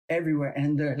stacks everywhere,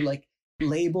 and they're like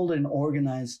labeled and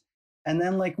organized. And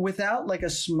then like without like a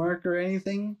smirk or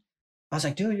anything, I was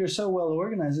like, dude, you're so well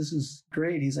organized. This is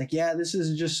great. He's like, yeah, this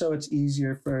is just so it's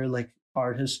easier for like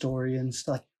art historians.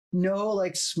 Like, no,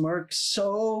 like smirk,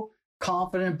 so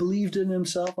confident, believed in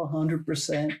himself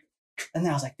 100%. And then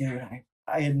I was like, dude,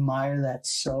 I admire that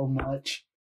so much.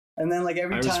 And then like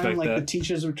every time like the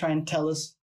teachers were trying to tell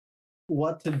us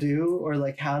what to do or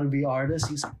like how to be artists,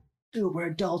 he's like, dude, we're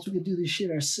adults, we can do this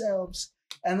shit ourselves.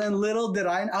 And then little did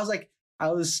I was like, I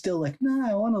was still like, nah,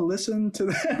 I want to listen to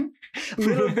them.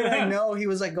 Little did I know he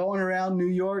was like going around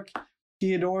New York.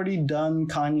 He had already done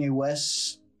Kanye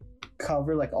West's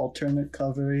cover, like alternate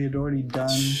cover. He had already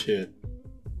done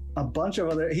a bunch of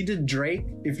other. He did Drake.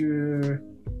 If you're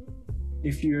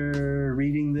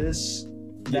reading this,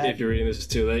 if you're reading this, it's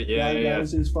too late. Yeah, that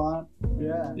was his font.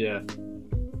 Yeah. Yeah.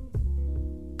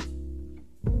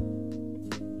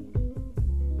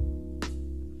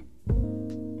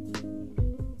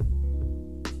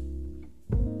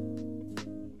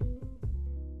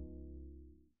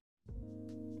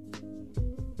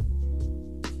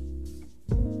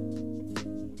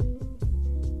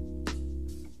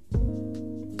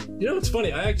 You know, it's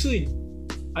funny.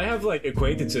 I have like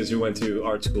acquaintances who went to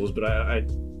art schools, but I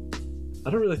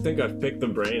don't really think I've picked the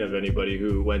brain of anybody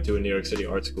who went to a New York City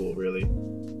art school, really.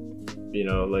 You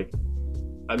know, like,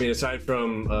 I mean, aside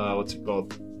from what's it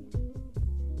called?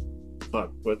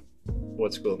 Fuck,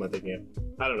 what school am I thinking of?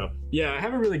 I don't know. Yeah, I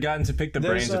haven't really gotten to pick the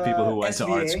brains of people who went to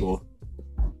art school.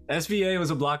 SVA was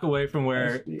a block away from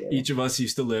where each of us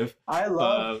used to live. I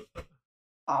loved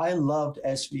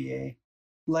SVA.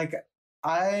 Like,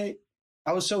 I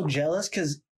was so jealous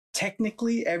because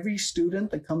technically every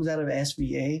student that comes out of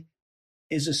SVA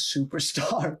is a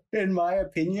superstar, in my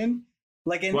opinion.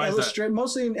 Like in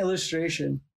mostly in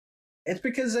illustration. It's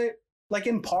because like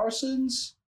in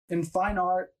Parsons, in fine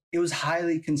art, it was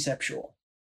highly conceptual,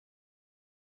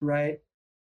 right?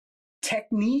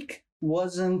 Technique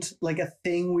wasn't like a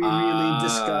thing we really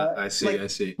discussed. I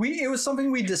see. It was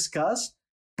something we discussed,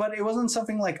 but it wasn't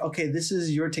something like, okay, this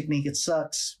is your technique, it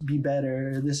sucks, be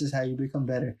better, this is how you become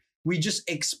better. We just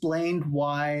explained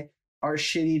why our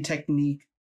shitty technique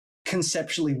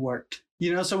conceptually worked.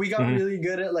 You know, so we got really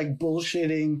good at like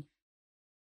bullshitting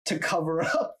to cover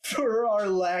up for our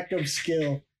lack of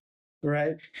skill,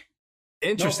 right?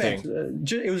 Interesting. No,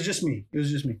 it was just me.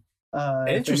 Interesting.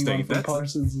 If anyone from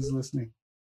Parsons is listening.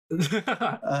 No,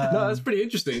 that's pretty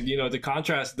interesting. You know, to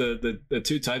contrast the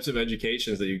two types of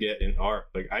educations that you get in art.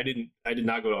 Like I did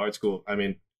not go to art school. I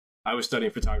mean, I was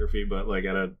studying photography, but like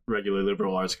at a regular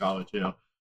liberal arts college, you know,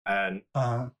 and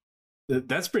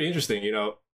that's pretty interesting, you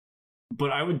know.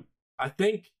 But I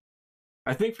think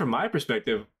from my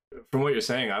perspective, from what you're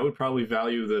saying, I would probably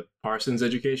value the Parsons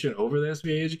education over the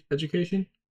SVA education.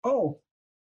 Oh,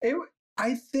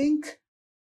 I think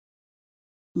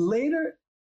later,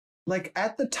 like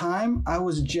at the time, I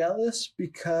was jealous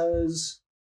because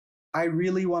I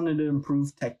really wanted to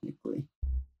improve technically,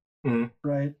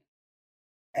 right?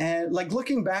 And like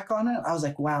looking back on it, I was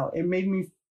like, wow, it made me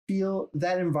feel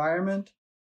that environment,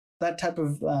 that type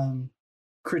of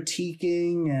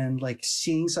critiquing and like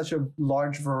seeing such a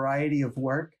large variety of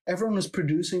work. Everyone was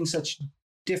producing such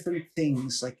different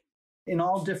things, like in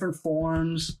all different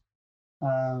forms.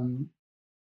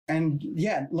 And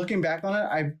yeah, looking back on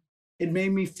it, it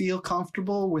made me feel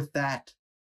comfortable with that.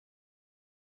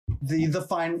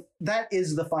 That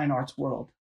is the fine arts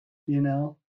world, you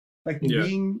know, like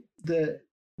being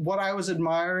what I was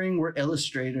admiring were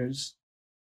illustrators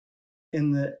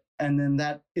and then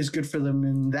that is good for them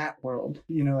in that world.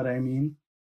 You know what I mean?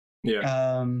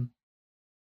 Yeah.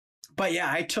 But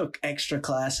yeah, I took extra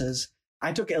classes.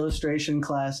 I took illustration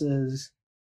classes.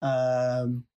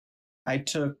 I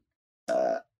took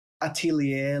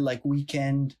atelier, like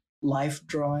weekend life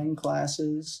drawing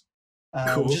classes.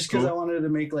 Just because I wanted to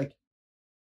make like,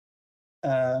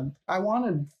 I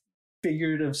wanted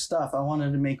figurative stuff. I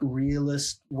wanted to make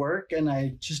realist work, and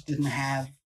I just didn't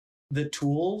have the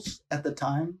tools at the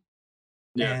time.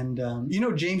 Yeah. And you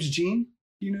know James Jean?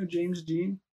 You know James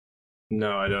Jean?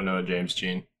 No, I don't know James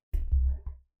Jean.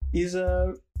 He's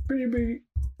a pretty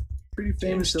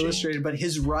famous illustrator, but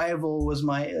his rival was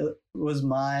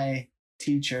my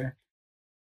teacher.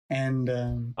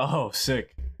 And oh,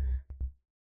 sick.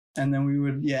 And then we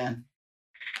would,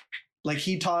 like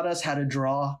he taught us how to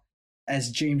draw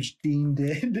as James Jean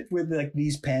did with like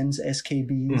these pens,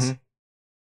 SKBs.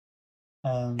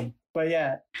 But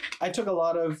yeah, I took a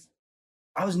lot of.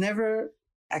 I was never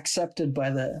accepted by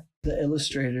the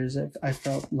illustrators. I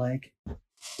felt like,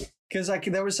 because like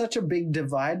there was such a big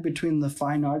divide between the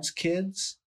fine arts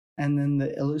kids and then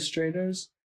the illustrators.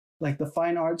 Like the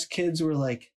fine arts kids were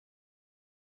like,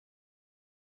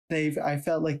 I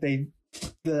felt like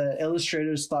the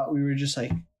illustrators thought we were just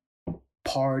like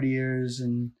partiers,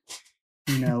 and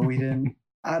you know we didn't.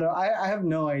 I have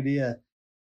no idea.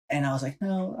 And I was like,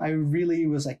 no, I really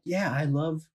was like, yeah, I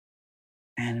love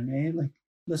anime. Like,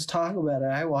 let's talk about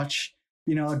it. I watch,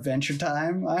 you know, Adventure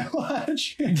Time. I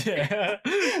watch. Yeah.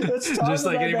 Let's talk just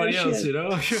about like anybody else, shit. you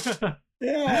know?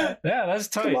 Yeah. Yeah, that's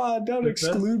tight. Come on, don't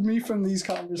exclude me from these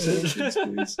conversations,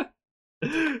 please.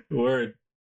 Word.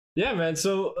 Yeah, man.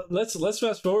 So let's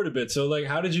fast forward a bit. So like,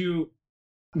 how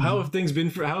have things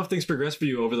progressed for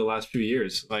you over the last few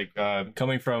years? Like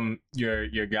coming from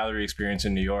your gallery experience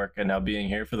in New York and now being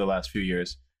here for the last few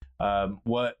years,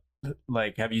 what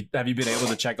like have you been able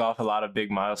to check off a lot of big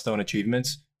milestone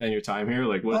achievements in your time here?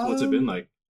 Like what's it been like?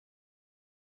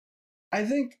 I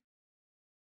think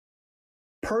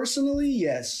personally,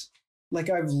 yes. Like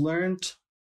I've learned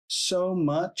so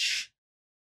much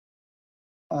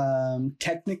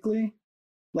technically.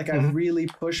 Like I've really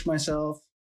pushed myself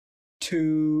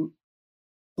to,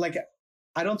 like,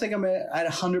 I don't think I'm at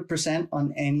 100%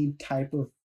 on any type of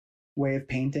way of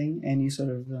painting, any sort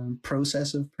of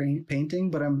process of painting,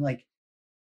 but I'm like,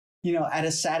 you know, at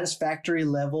a satisfactory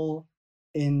level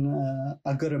in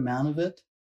a good amount of it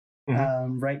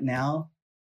right now.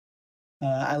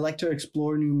 I like to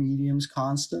explore new mediums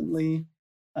constantly.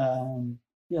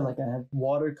 Like I have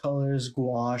watercolors,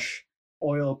 gouache,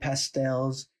 oil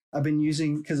pastels. I've been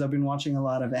using, because I've been watching a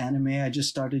lot of anime, I just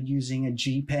started using a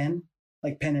G pen,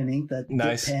 like pen and ink, that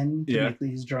nice pen to make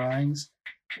these drawings.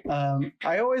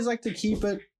 I always like to keep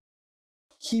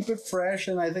it fresh,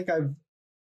 and I think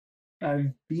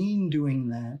I've been doing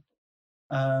that.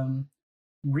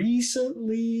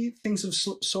 Recently, things have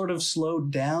sort of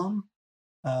slowed down.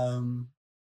 I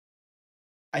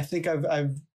think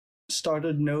I've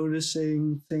started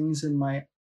noticing things in my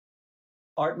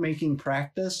art making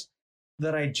practice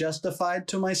that I justified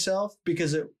to myself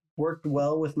because it worked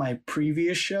well with my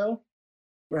previous show,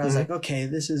 where I was like, okay,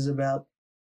 this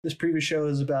previous show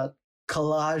is about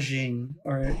collaging,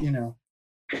 or, you know,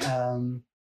 I'm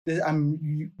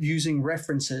using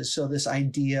references. So this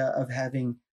idea of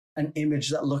having an image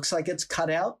that looks like it's cut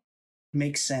out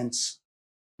makes sense,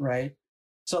 right?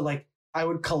 So like I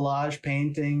would collage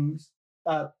paintings,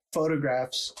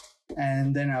 photographs,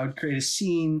 and then I would create a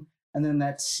scene, and then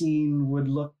that scene would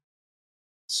look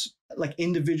like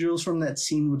individuals from that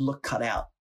scene would look cut out.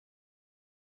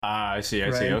 Ah, I see.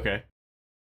 Okay.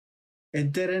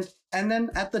 It didn't. And then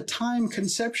at the time,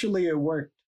 conceptually, it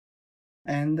worked.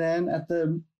 And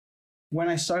then when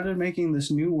I started making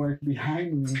this new work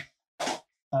behind me,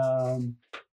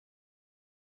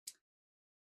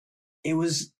 it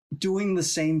was doing the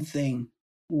same thing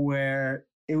where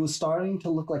it was starting to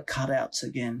look like cutouts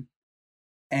again.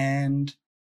 And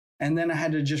then I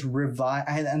had to just revise,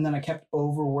 and then I kept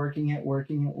working it,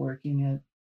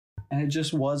 and it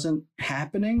just wasn't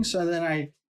happening. So then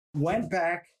I went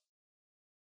back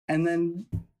and then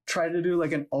tried to do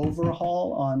like an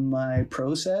overhaul on my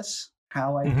process,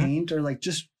 how I paint, or like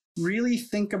just really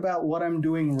think about what I'm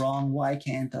doing wrong. Why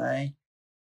can't I?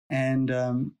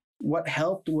 And what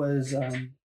helped was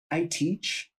I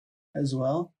teach as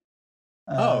well.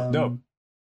 Dope.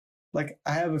 Like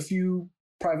I have a few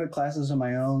private classes of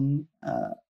my own.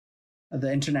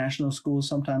 The international schools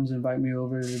sometimes invite me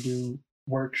over to do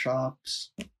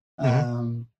workshops.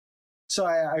 So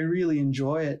I really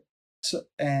enjoy it. So,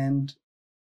 and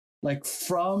like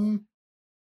from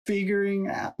figuring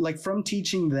out, like from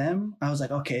teaching them, I was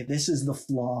like, okay, this is the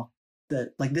flaw,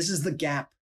 that like this is the gap.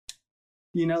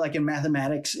 You know, like in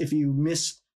mathematics, if you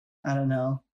miss, I don't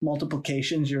know,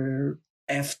 multiplications, you're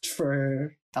effed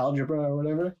for algebra or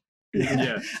whatever.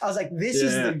 Yeah. I was like, this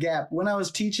is the gap. When I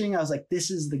was teaching, I was like, this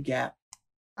is the gap.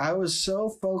 I was so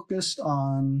focused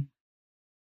on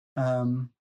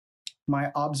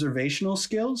my observational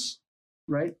skills,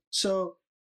 right? So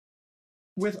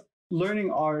with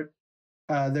learning art,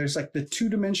 there's like the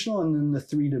 2-dimensional and then the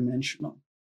 3-dimensional,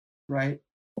 right?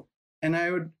 And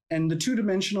the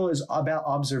 2-dimensional is about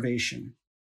observation.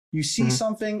 You see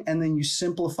something and then you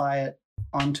simplify it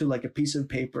onto like a piece of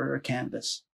paper or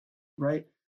canvas, right?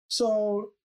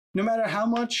 So no matter how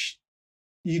much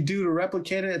you do to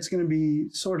replicate it, it's going to be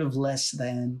sort of less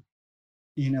than,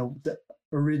 you know, the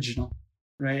original,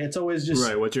 right? It's always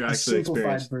just what you're actually a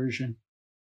simplified version.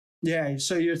 Yeah.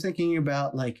 So you're thinking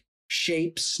about like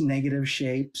shapes, negative,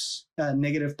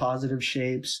 positive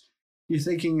shapes. You're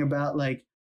thinking about like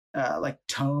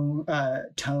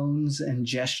tones and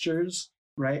gestures,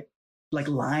 right? Like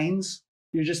lines.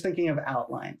 You're just thinking of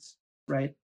outlines,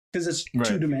 right? Because it's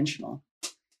 2-dimensional.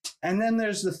 And then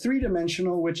there's the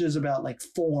 3-dimensional, which is about like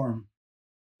form,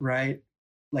 right?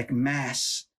 Like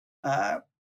mass.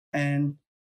 And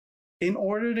in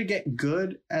order to get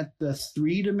good at the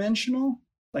 3-dimensional,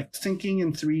 like thinking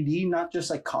in 3D, not just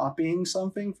like copying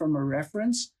something from a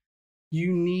reference,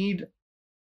 you need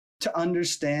to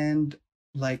understand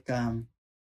like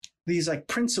these like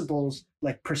principles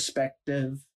like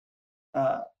perspective,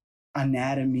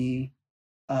 anatomy,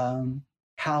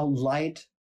 how light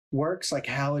works, like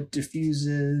how it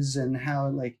diffuses and how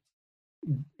it like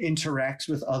interacts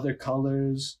with other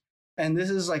colors. And this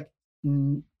is like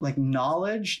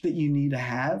knowledge that you need to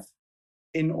have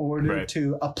in order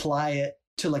to apply it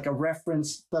to like a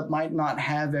reference that might not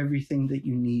have everything that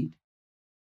you need.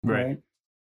 Right.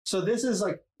 So this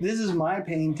is my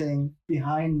painting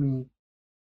behind me.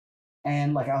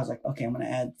 And like, I was like, okay, I'm going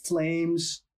to add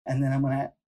flames and then I'm going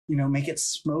to, you know, make it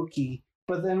smoky,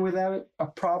 but then without a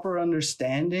proper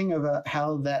understanding of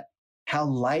how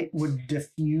light would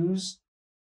diffuse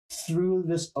through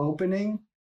this opening,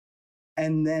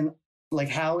 and then like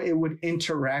how it would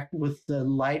interact with the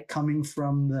light coming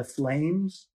from the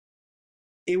flames,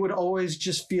 it would always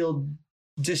just feel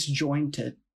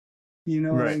disjointed. You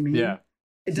know what I mean? Yeah.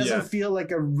 It doesn't feel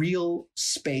like a real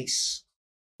space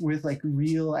with like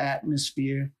real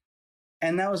atmosphere.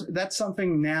 And that's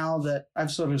something now that I've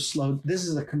sort of slowed. This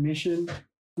is a commission,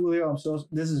 Julio.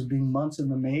 This has been months in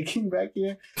the making back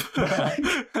here. I'm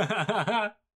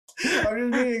just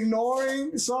been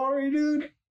ignoring. Sorry, dude.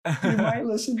 You might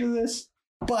listen to this,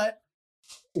 but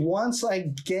once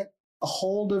I get a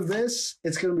hold of this,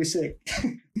 it's gonna be sick.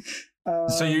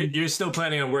 So you're still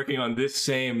planning on working on this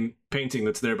same painting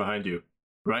that's there behind you,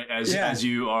 right? As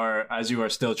you are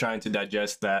still trying to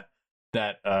digest that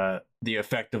the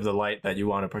effect of the light that you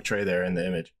want to portray there in the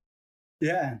image.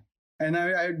 Yeah. And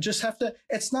I just have to,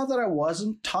 it's not that I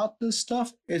wasn't taught this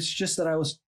stuff. It's just that I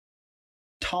was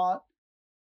taught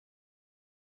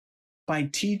by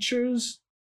teachers.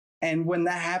 And when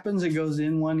that happens, it goes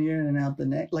in one ear and out the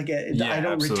next. Like I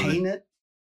don't retain it.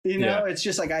 You know, it's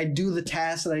just like I do the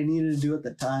task that I needed to do at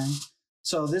the time.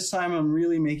 So this time I'm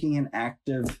really making an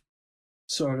active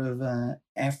sort of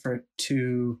effort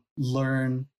to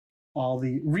learn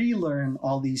relearn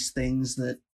all these things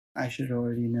that I should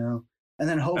already know. And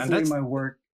then hopefully my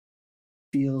work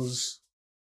feels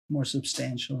more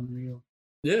substantial and real.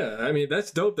 Yeah, I mean,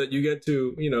 that's dope that you get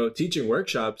to, you know, teaching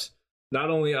workshops. Not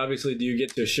only obviously do you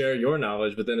get to share your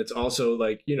knowledge, but then it's also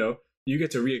like, you know, you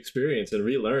get to re-experience and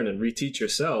relearn and reteach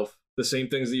yourself the same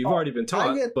things that you've already been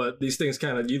taught, but these things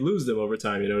kind of, you lose them over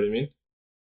time, you know what I mean?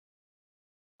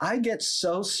 I get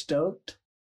so stoked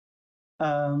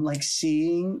like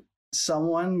seeing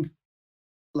someone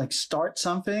like start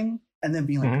something and then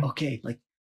being like, okay, like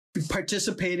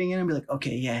participating in it and be like,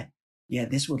 okay, yeah,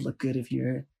 this would look good if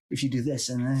you do this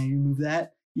and then you move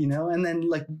that, you know, and then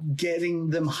like getting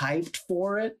them hyped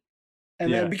for it.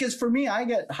 And then because for me, I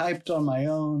get hyped on my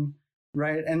own,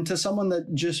 right? And to someone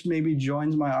that just maybe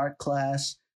joins my art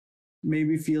class,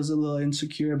 maybe feels a little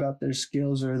insecure about their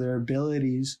skills or their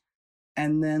abilities,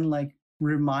 and then like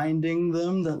reminding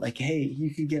them that like, hey,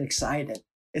 you could get excited.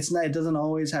 It doesn't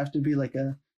always have to be like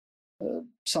a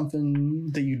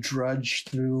something that you drudge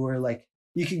through, or like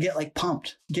you could get like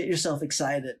pumped, get yourself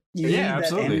excited. You need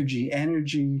that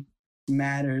energy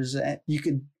matters. You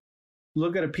could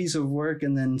look at a piece of work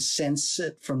and then sense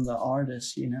it from the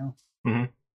artist, you know?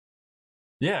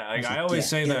 Yeah, I always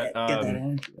say that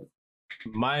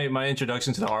my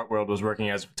introduction to the art world was working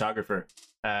as a photographer.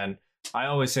 And I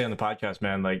always say on the podcast,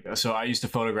 man, like, so I used to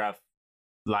photograph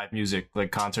live music,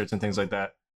 like concerts and things like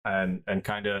that, and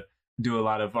kind of do a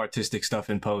lot of artistic stuff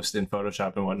in post in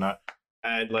Photoshop and whatnot.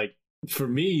 And like, for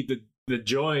me, the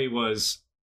joy was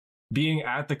being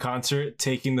at the concert,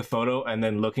 taking the photo, and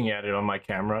then looking at it on my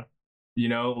camera. You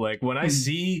know, like when I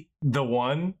see the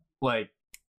one, like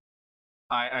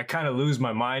I kind of lose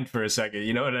my mind for a second.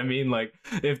 You know what I mean? Like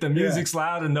if the music's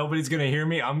loud and nobody's gonna hear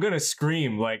me, I'm gonna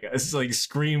scream, like it's like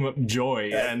scream joy,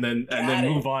 and then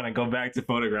move on and go back to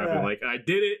photographing. Like I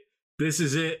did it. This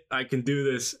is it. I can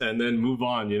do this, and then move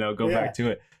on. You know, go back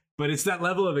to it. But it's that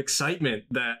level of excitement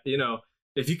that, you know,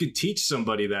 if you could teach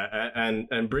somebody that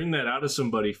and bring that out of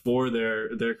somebody for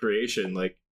their creation,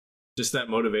 like just that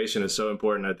motivation is so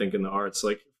important, I think, in the arts.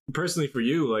 Like personally for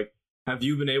you, like, have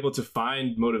you been able to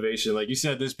find motivation? Like you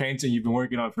said, this painting you've been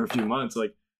working on for a few months,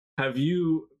 like have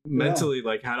you mentally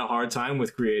like had a hard time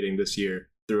with creating this year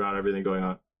throughout everything going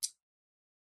on?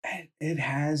 It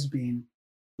has been.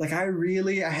 Like I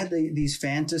had these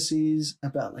fantasies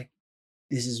about like,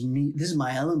 this is me, this is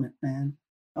my element, man.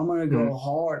 I'm going to go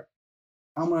hard.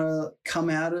 I'm going to come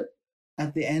at it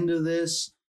at the end of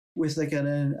this with like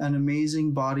an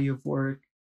amazing body of work.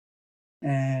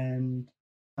 And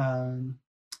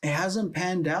it hasn't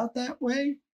panned out that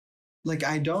way. Like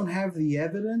I don't have the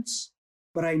evidence,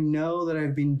 but I know that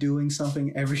I've been doing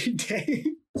something every day.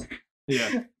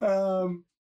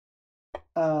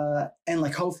 And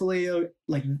like hopefully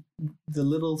like the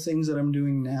little things that I'm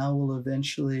doing now will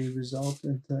eventually result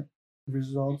into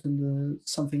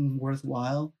something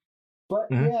worthwhile. But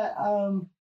I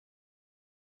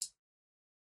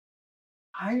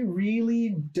really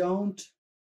don't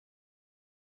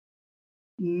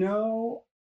know.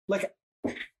 Like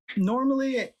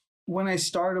normally when I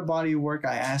start a body of work,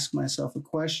 I ask myself a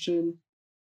question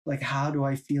like, how do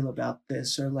I feel about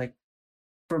this? Or like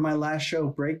for my last show,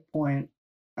 Breakpoint,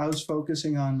 I was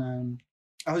focusing on,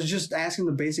 I was just asking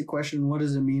the basic question, what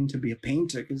does it mean to be a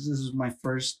painter? Because this is I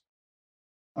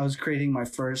was creating my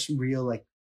first real like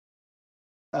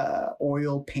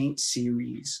oil paint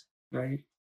series, right?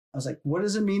 I was like, what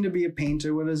does it mean to be a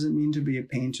painter? What does it mean to be a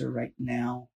painter right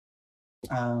now?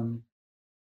 And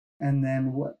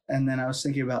then I was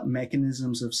thinking about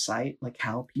mechanisms of sight, like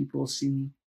how people see.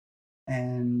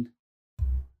 And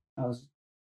I was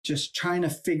just trying to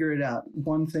figure it out.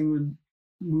 One thing would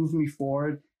move me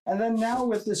forward. And then now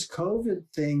with this COVID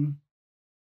thing,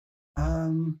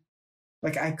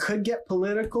 like I could get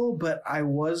political, but I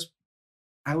was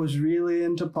really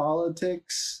into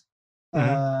politics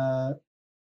in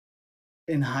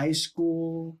high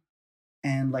school,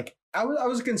 and like I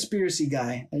was a conspiracy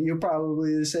guy, and you're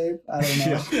probably the same. I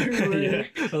don't know.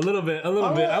 A little bit.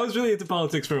 I was really into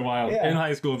politics for a while in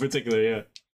high school in particular.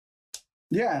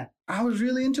 Yeah, I was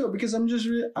really into it because I'm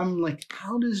like,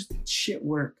 how does shit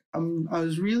work? I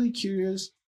was really curious.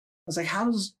 I was like, how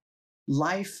does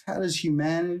life, how does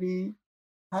humanity,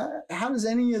 how does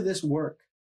any of this work,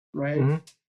 right?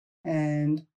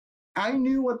 And I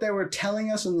knew what they were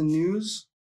telling us in the news.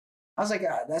 I was like,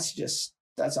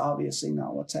 that's obviously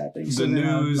not what's happening. The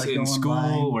news in school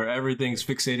online, where everything's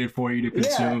fixated for you to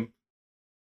consume.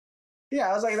 Yeah,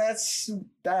 I was like,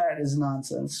 that is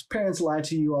nonsense. Parents lie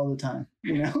to you all the time,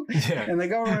 you know? And the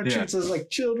government treats us like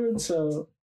children, so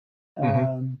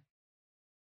and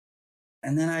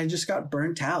then I just got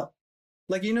burnt out.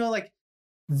 Like, you know, like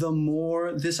the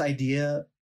more this idea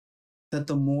that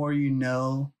the more you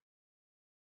know,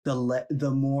 the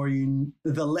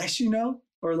less you know,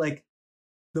 or like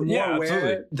the more aware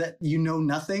absolutely. that you know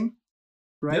nothing,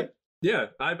 right? Yep. Yeah,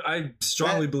 I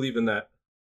strongly believe in that.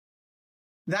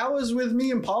 That was with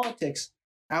me in politics.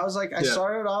 I was like, I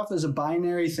started off as a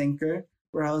binary thinker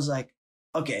where I was like,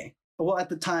 okay, well, at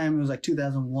the time it was like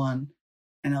 2001.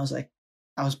 And I was like,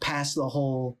 I was past the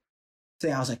whole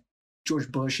thing. I was like,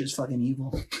 George Bush is fucking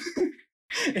evil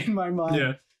in my mind.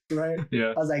 Yeah. Right?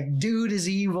 Yeah. I was like, dude is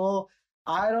evil.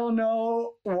 I don't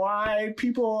know why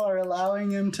people are allowing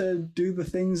him to do the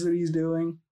things that he's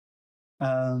doing.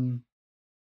 And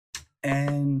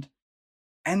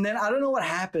then I don't know what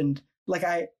happened. Like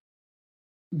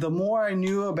the more I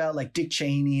knew about like Dick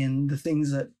Cheney and the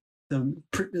things that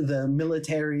the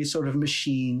military sort of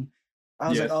machine, I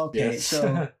was like, okay,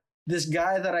 so this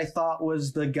guy that I thought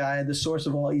was the source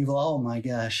of all evil. Oh my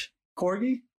gosh,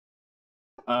 Corgi?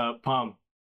 Pom,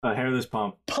 hairless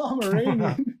Pom.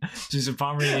 Pomeranian. She's a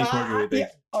Pomeranian Corgi, I think.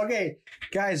 Yeah. Okay,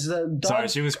 guys, the dog. Sorry,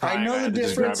 she was crying. I know the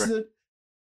difference.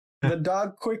 The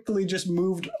dog quickly just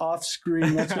moved off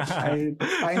screen. That's what I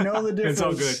know the difference. It's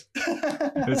all good.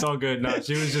 It's all good. No,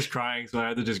 she was just crying, so I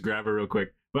had to just grab her real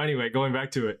quick. But anyway, going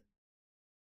back to it.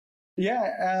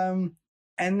 Yeah.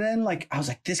 And then like I was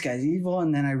like, this guy's evil,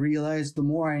 and then I realized the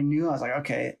more I knew, I was like,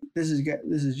 okay, this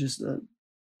is just a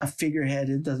figurehead.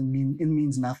 It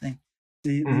means nothing.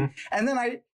 And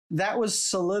then that was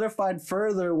solidified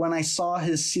further when I saw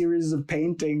his series of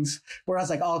paintings where I was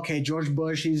like, okay, George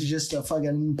Bush, he's just a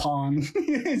fucking pawn.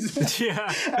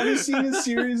 Yeah. Have you seen his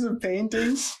series of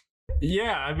paintings?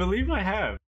 Yeah, I believe I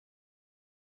have.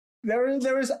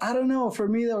 There was, I don't know, for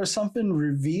me, there was something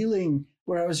revealing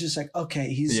where I was just like,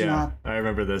 okay, he's not I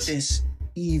remember this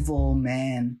evil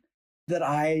man that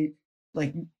I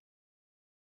like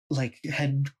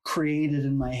had created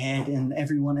in my head, and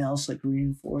everyone else like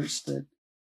reinforced it.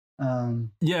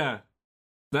 Yeah,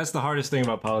 that's the hardest thing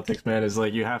about politics, man, is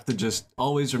like you have to just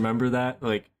always remember that.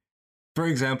 Like, for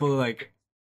example, like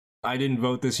I didn't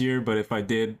vote this year, but if I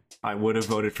did, I would have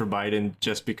voted for Biden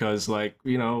just because, like,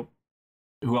 you know,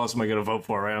 who else am I gonna vote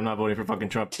for, right? I'm not voting for fucking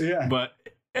Trump. Yeah. But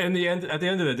at the end of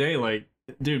the day, like,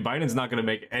 dude, Biden's not gonna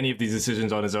make any of these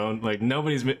decisions on his own. Like,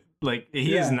 nobody's like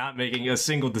he is not making a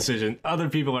single decision. Other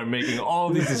people are making all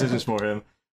of these decisions for him.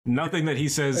 Nothing that he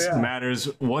says matters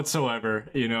whatsoever.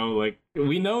 You know, like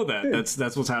we know that. Dude,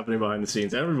 that's what's happening behind the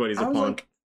scenes. Everybody's a pawn.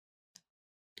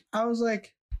 I was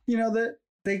like, you know, that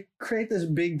they create this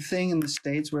big thing in the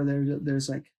States where there's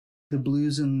like the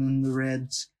blues and then the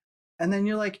reds, and then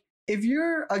you're like, if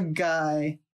you're a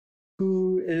guy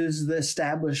who is the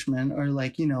establishment or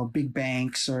like, you know, big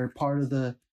banks or part of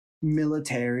the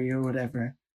military or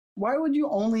whatever, why would you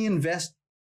only invest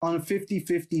on a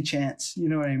 50-50 chance? You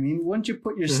know what I mean? Wouldn't you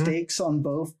put your stakes on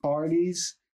both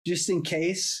parties just in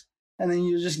case? And then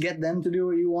you just get them to do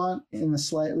what you want in a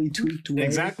slightly tweaked way.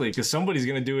 Exactly, because somebody's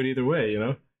going to do it either way, you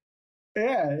know?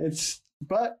 Yeah,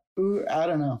 I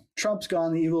don't know. Trump's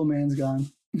gone, the evil man's gone.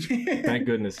 Thank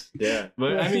goodness. Yeah.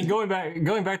 But I mean, going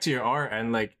back to your art,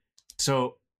 and like,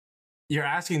 so you're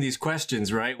asking these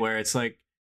questions, right? Where it's like,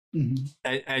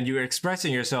 and you're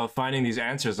expressing yourself, finding these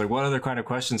answers. Like, what other kind of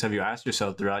questions have you asked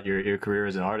yourself throughout your career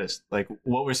as an artist? Like,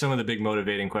 what were some of the big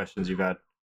motivating questions you've had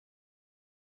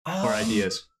or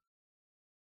ideas?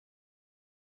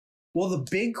 Well, a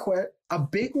big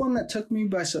one that took me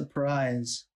by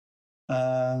surprise.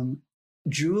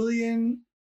 Julian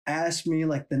asked me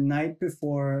like the night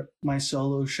before my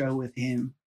solo show with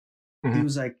him. He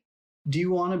was like, "Do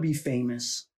you want to be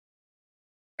famous?"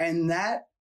 And that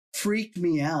freaked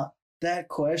me out. That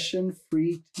question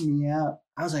freaked me out.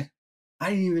 I was like, I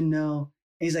didn't even know.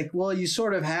 And he's like, well, you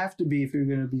sort of have to be if you're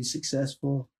going to be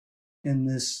successful in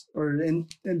this or in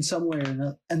some way or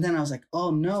another. And then I was like,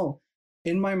 oh no.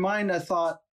 In my mind, I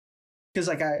thought, because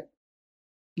like I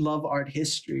love art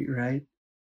history, right?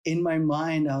 In my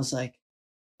mind, I was like,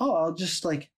 oh, I'll just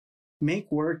like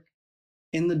make work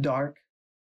in the dark,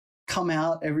 come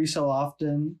out every so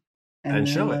often, and then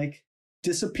show like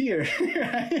disappear.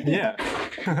 Right?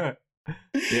 Yeah.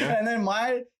 Yeah. And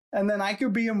then I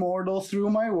could be immortal through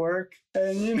my work,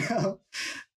 and you know,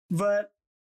 but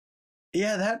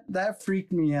yeah, that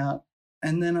freaked me out.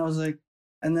 And then I was like,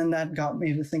 and then that got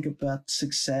me to think about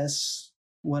success,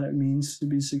 what it means to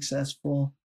be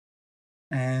successful.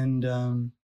 And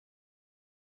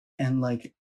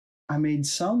like I made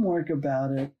some work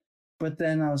about it, but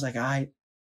then I was like, I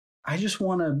just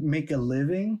want to make a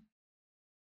living.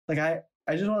 Like I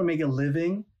just want to make a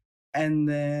living, and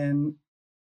then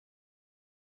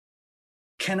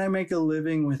can I make a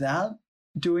living without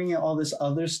doing all this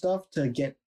other stuff to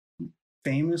get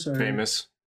famous or famous?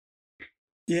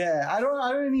 Yeah, I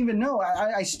don't even know.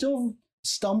 I still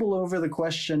stumble over the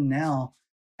question now,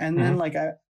 and then like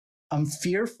I'm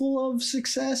fearful of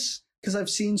success because I've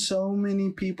seen so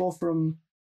many people from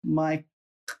my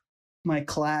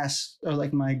class or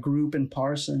like my group in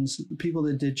Parsons, people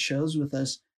that did shows with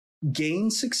us, gain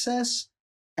success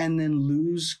and then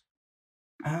lose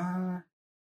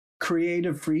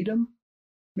creative freedom,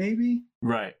 maybe.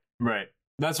 Right.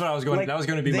 That's what I was going. Like, that was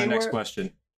going to be my next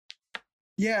question.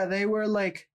 Yeah, they were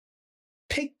like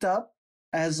picked up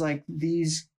as like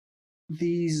these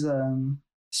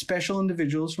special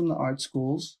individuals from the art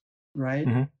schools,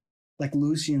 right? Like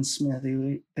Lucian Smith,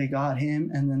 they got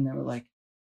him, and then they were like,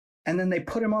 and then they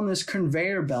put him on this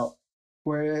conveyor belt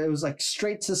where it was like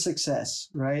straight to success,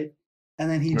 right? And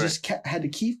then he just had to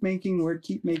keep making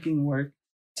work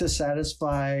to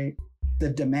satisfy the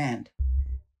demand,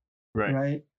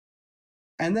 right?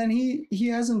 And then he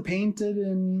hasn't painted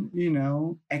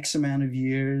in, X amount of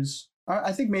years.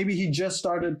 I think maybe he just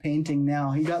started painting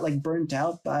now. He got like burnt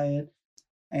out by it.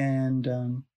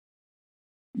 And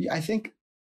I think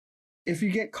if you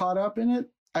get caught up in it,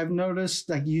 I've noticed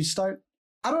like you start,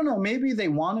 I don't know, maybe they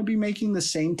want to be making the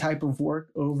same type of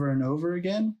work over and over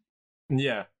again.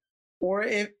 Yeah. Or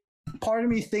if part of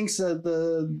me thinks that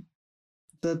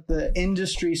the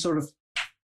industry sort of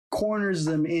corners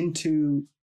them into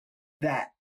that.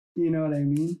 You know what I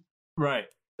mean? Right.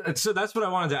 So that's what I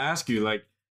wanted to ask you. Like,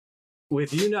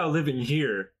 with you now living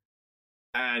here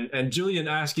and Julian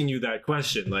asking you that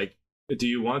question, like, do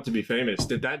you want to be famous?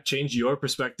 Did that change your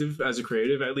perspective as a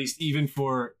creative, at least even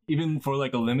for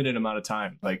like a limited amount of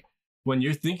time? Like, when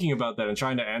you're thinking about that and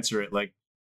trying to answer it, like,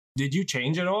 did you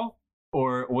change at all?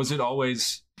 Or was it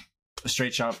always a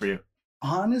straight shot for you?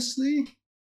 Honestly,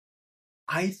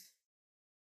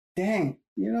 dang,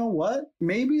 you know what?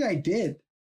 Maybe I did.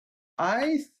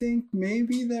 I think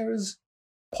maybe there was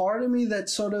part of me that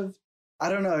sort of, I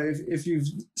don't know if you've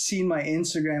seen my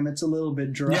Instagram, it's a little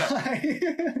bit dry.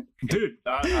 Yeah. Dude,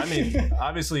 I mean,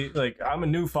 obviously, like, I'm a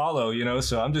new follow,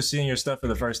 so I'm just seeing your stuff for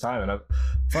the first time, and I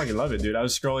fucking love it, dude. I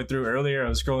was scrolling through earlier, I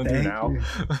was scrolling through now.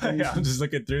 I'm just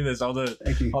looking through this, all the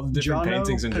different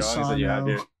paintings and drawings that you have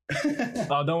here.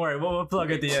 Oh, don't worry, we'll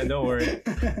plug at the end. Don't worry.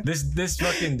 This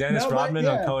fucking Dennis Rodman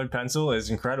on colored pencil is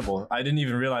incredible. I didn't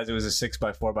even realize it was a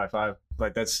 6x4x5.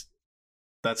 Like,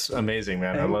 that's amazing,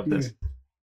 man. I love this.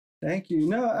 Thank you.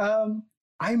 No,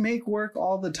 I make work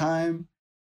all the time,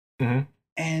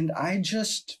 and I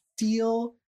just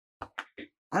feel,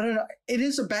 I don't know. It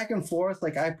is a back and forth.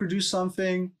 Like, I produce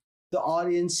something, the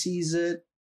audience sees it,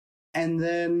 and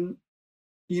then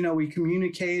we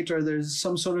communicate or there's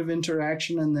some sort of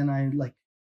interaction, and then I like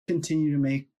continue to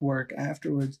make work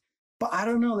afterwards. But I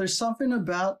don't know, there's something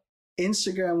about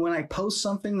Instagram when I post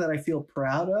something that I feel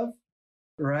proud of,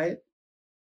 right?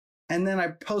 And then I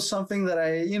post something that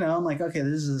I'm like, okay,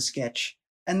 this is a sketch.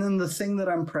 And then the thing that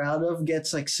I'm proud of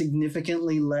gets like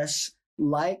significantly less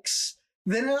likes.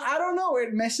 Then I don't know,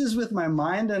 it messes with my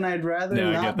mind, and I'd rather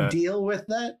not deal with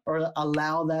that or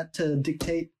allow that to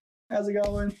dictate. How's it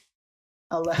going?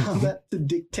 Allow that to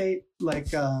dictate, like,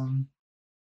 tell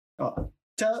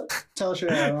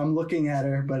Shreya I'm looking at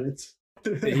her, but it's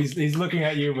he's looking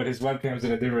at you, but his webcam's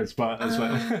in a different spot. That's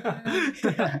fine.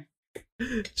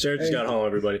 Shreya just got home,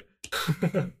 everybody.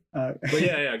 But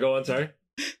yeah, go on. Sorry.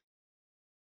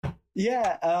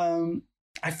 Yeah,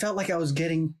 I felt like I was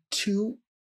getting too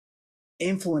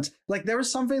influenced. Like, there was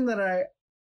something that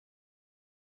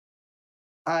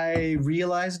I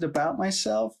realized about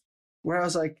myself where I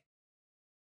was like,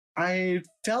 I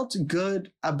felt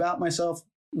good about myself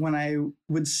when I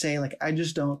would say, like, I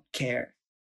just don't care,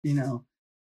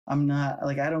 I'm not,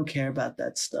 like, I don't care about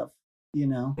that stuff,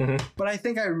 But I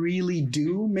think I really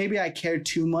do. Maybe I care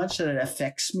too much that it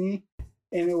affects me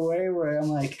in a way where I'm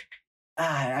like,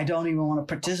 I don't even want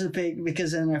to participate,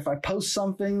 because then if I post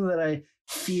something that I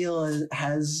feel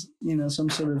has, some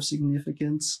sort of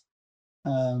significance,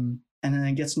 and then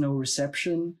it gets no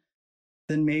reception,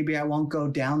 then maybe I won't go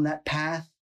down that path.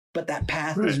 But that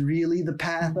path is really the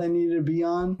path I need to be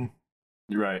on.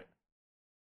 Right.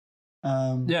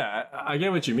 Yeah, I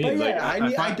get what you mean. But yeah,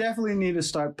 like, I definitely need to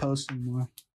start posting more.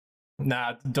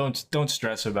 Nah, don't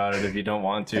stress about it if you don't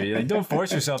want to. Like, don't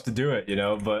force yourself to do it,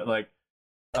 But like,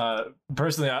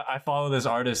 personally, I follow this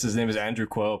artist. His name is Andrew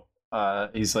Kuo.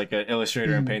 He's like an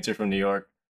illustrator and painter from New York,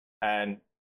 and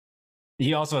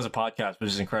he also has a podcast,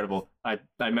 which is incredible. I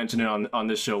mentioned it on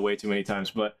this show way too many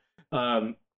times, but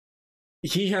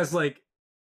he has an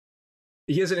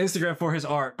Instagram for his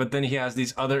art, but then he has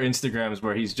these other Instagrams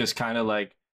where he's just kind of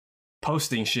like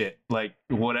posting shit, like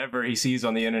whatever he sees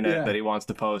on the internet that he wants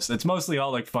to post. It's mostly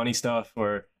all like funny stuff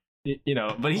or you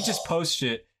know, but he just posts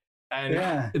shit.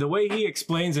 And the way he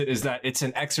explains it is that it's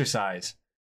an exercise,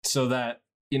 so that,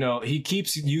 you know, he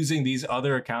keeps using these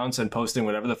other accounts and posting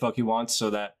whatever the fuck he wants, so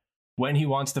that when he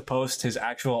wants to post his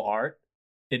actual art,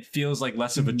 it feels like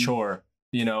less of a chore.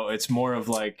 You know, it's more of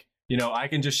like, you know, I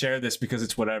can just share this because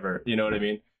it's whatever. You know what I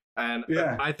mean? And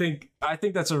I think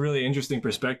that's a really interesting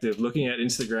perspective, looking at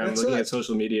Instagram, looking at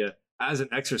social media as an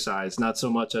exercise, not so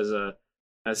much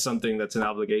as something that's an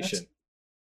obligation.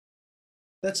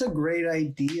 That's a great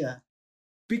idea,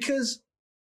 because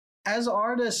as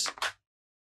artists,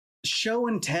 show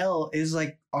and tell is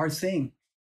like our thing.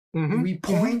 We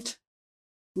point,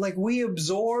 like we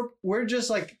absorb. We're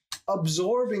just like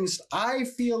absorbing. I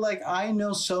feel like I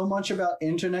know so much about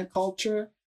internet culture,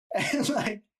 and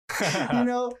like, you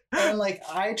know, and like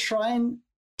I try and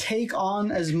take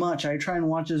on as much. I try and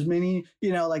watch as many,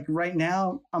 you know, like right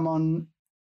now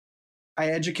I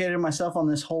educated myself on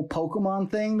this whole Pokemon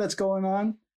thing that's going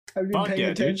on. Have you been paying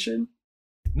attention?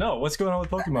 Dude. No, what's going on with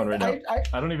Pokemon right now?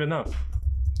 I don't even know.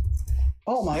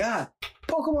 Oh my god.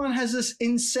 Pokemon has this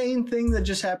insane thing that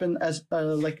just happened as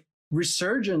like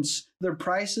resurgence. Their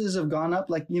prices have gone up,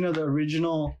 like, you know, the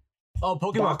original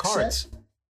Pokemon cards. Set.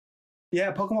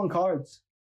 Yeah, Pokemon cards.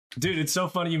 Dude, it's so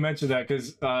funny you mentioned that,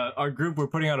 because our group, we're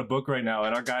putting out a book right now,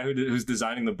 and our guy who's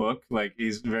designing the book, like,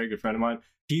 he's a very good friend of mine.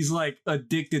 He's like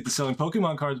addicted to selling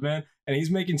Pokemon cards, man, and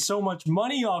he's making so much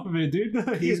money off of it, dude.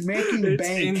 He's making it's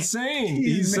bank. Insane.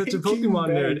 He's such a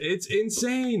Pokemon nerd. It's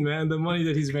insane, man, the money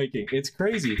that he's making. It's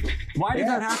crazy. Why did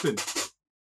that happen?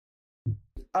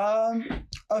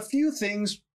 A few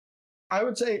things. I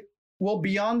would say, well,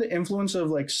 beyond the influence of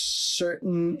like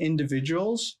certain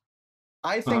individuals,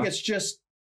 I think it's just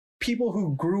people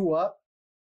who grew up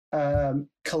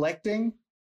collecting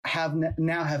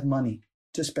now have money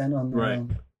to spend on their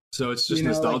own. So it's just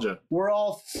nostalgia. Like, we're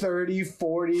all 30,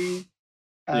 40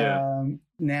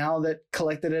 now that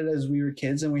collected it as we were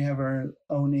kids, and we have our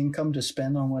own income to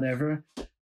spend on whatever.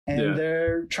 And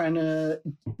they're trying to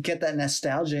get that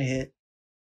nostalgia hit.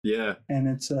 Yeah. And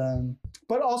it's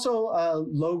but also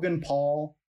Logan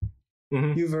Paul.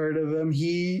 You've heard of him.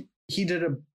 He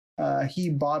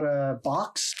bought a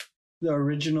box, the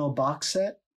original box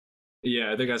set.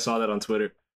 Yeah, I think I saw that on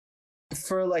Twitter.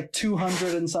 For like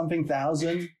 200 and something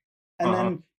thousand. And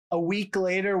then a week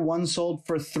later, one sold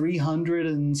for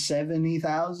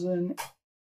 370,000.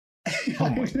 Oh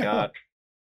my god.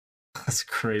 That's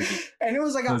crazy. And it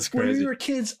was like when we were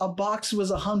kids, a box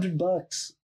was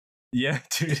 $100. Yeah,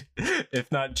 dude.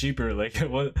 If not cheaper, like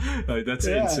what? Like, that's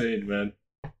insane, man.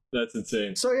 That's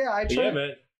insane. So yeah, I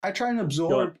try and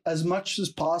absorb as much as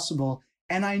possible.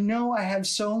 And I know I have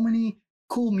so many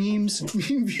cool meme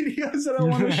videos that I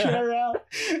want to share out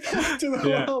to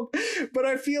the world. But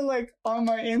I feel like on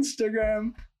my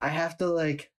Instagram, I have to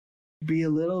like be a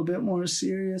little bit more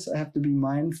serious. I have to be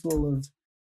mindful of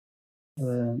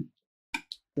the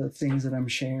things that I'm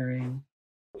sharing.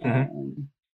 I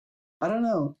don't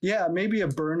know. Yeah, maybe a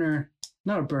burner.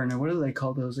 Not a burner. What do they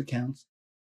call those accounts?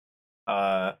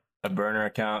 A burner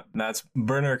account.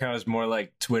 Burner account is more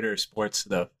like Twitter sports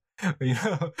stuff. You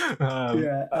know,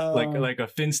 like a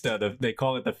Finsta. They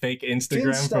call it the fake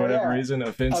Instagram for whatever reason.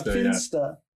 A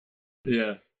Finsta.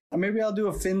 Yeah. Maybe I'll do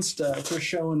a Finsta for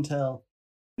show and tell.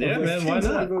 Yeah, man. Why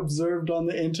not? I've observed on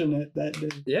the internet that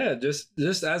day. Yeah, just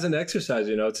as an exercise,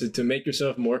 you know, to make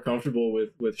yourself more comfortable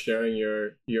with sharing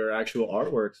your actual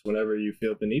artworks whenever you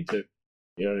feel the need to.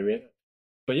 You know what I mean?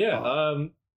 But yeah,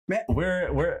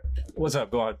 where what's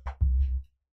up? Go on.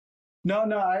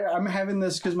 No, I'm having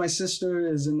this because my sister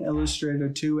is an illustrator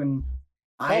too, and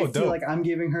I feel like I'm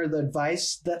giving her the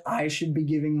advice that I should be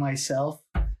giving myself.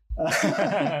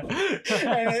 And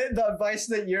the advice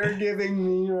that you're giving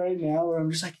me right now, where I'm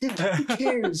just like, yeah, who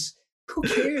cares? Who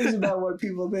cares about what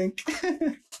people think?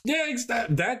 Yeah,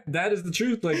 that is the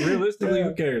truth. Like, realistically,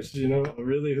 who cares? You know,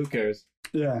 really, who cares?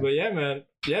 Yeah. But yeah, man.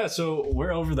 Yeah, so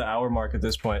we're over the hour mark at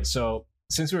this point. So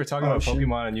since we were talking about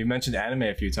Pokemon and you mentioned anime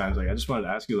a few times, like, I just wanted to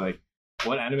ask you, like,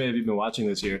 what anime have you been watching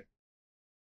this year?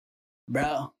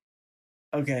 Bro.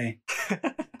 Okay.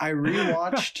 I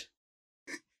rewatched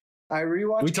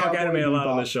We talk anime a lot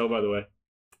on this show, by the way.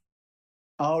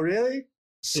 Oh, really?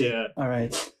 Yeah. All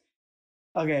right.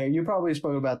 Okay, you probably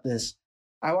spoke about this.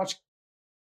 I've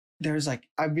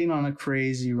been on a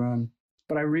crazy run,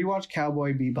 but I rewatched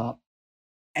Cowboy Bebop,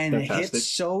 and it hits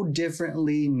so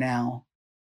differently now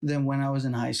than when I was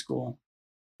in high school.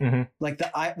 Like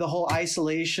the whole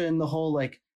isolation, the whole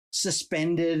like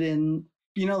suspended, and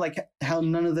you know, like how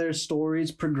none of their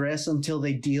stories progress until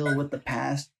they deal with the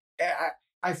past.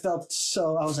 I felt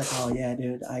so. I was like, oh yeah,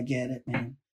 dude, I get it,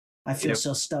 man. I feel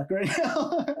so stuck right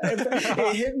now.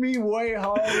 It hit me way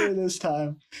harder this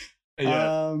time.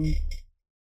 Yeah.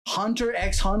 Hunter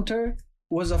x Hunter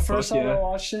was the first time I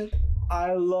watched it.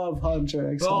 I love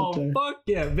Hunter x Hunter. Oh, fuck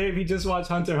yeah, babe. He just watched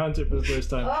Hunter x Hunter for the first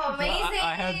time. Oh, amazing.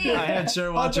 I had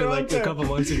Cher watch it like a couple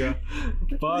months ago.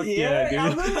 Fuck yeah,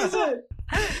 dude.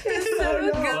 It's so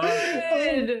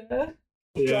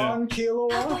good. John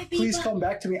Killua, please come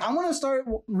back to me. I want to start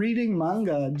reading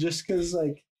manga just because,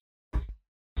 like,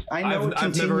 I know it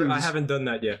continues. I haven't done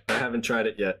that yet. I haven't tried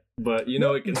it yet, but you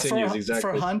know it continues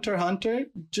exactly. For Hunter x Hunter,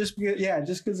 just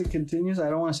because it continues. I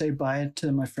don't want to say bye it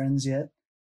to my friends yet.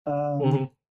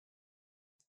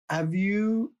 Have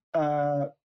you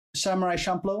Samurai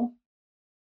Champloo?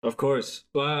 Of course.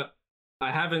 Well,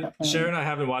 I haven't. Cher and I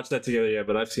haven't watched that together yet,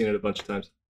 but I've seen it a bunch of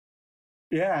times.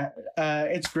 Yeah,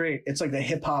 it's great. It's like the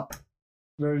hip hop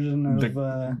version of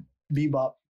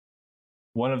Bebop.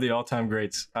 One of the all-time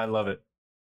greats. I love it.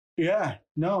 Yeah,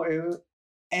 no,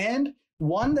 and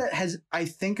one that I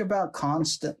think about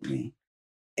constantly.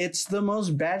 It's the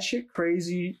most batshit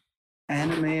crazy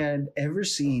anime I'd ever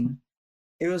seen.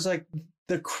 It was like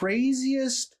the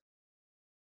craziest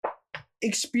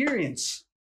experience.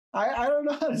 I don't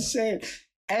know how to say it.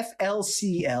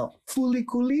 FLCL. Fooly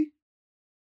Cooly.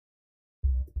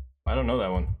 I don't know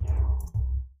that one.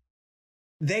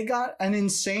 They got an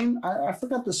insane, I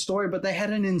forgot the story, but they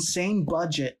had an insane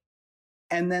budget.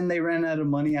 And then they ran out of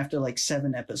money after like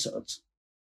 7 episodes.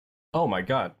 Oh my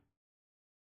god.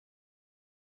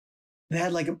 They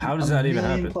had like how does that even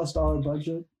happen? $1 million+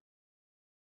 budget.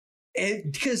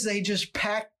 Because they just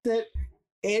packed it.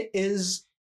 It is,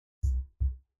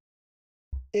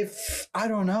 if I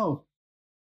don't know,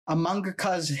 a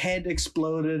mangaka's head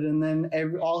exploded, and then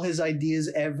all his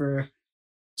ideas ever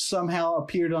somehow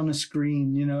appeared on a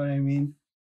screen. You know what I mean?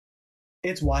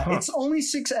 It's wild. Huh. It's only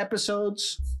 6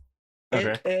 episodes.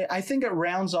 Okay. I think it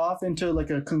rounds off into like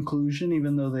a conclusion,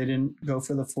 even though they didn't go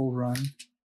for the full run.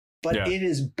 But it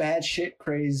is batshit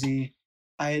crazy.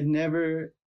 I had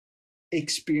never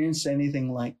experienced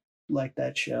anything like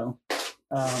that show.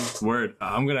 Word.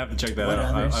 I'm gonna have to check that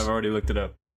out. I've already looked it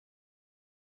up.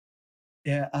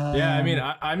 Yeah. Yeah. I mean,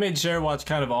 I made Cher watch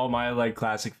kind of all my like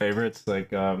classic favorites,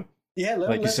 like like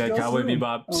you said, Cowboy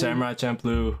Bebop, Samurai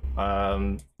Champloo,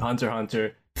 Hunter x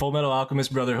Hunter, Full Metal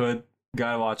Alchemist Brotherhood.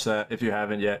 Gotta watch that if you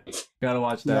haven't yet. Gotta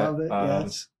watch that. Love it,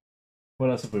 yes. What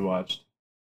else have we watched?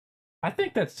 I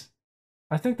think that's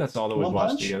all that we've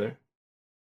watched together.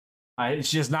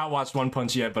 She's just not watched One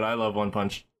Punch yet, but I love One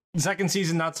Punch. Second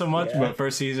season, not so much, but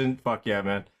first season, fuck yeah,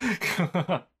 man.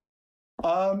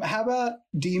 How about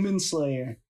Demon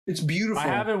Slayer? It's beautiful. I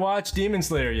haven't watched Demon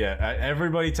Slayer yet.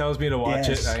 Everybody tells me to watch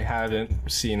it. I haven't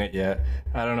seen it yet.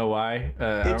 I don't know why.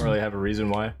 I don't really have a reason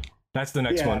why. That's the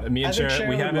next one. Me and Cher,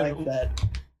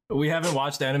 we haven't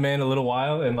watched anime in a little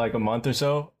while, in like a month or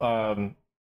so. And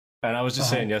I was just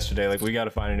saying yesterday, like, we got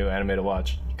to find a new anime to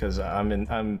watch because I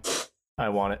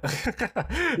want it.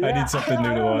 I need something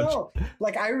new to watch. Know.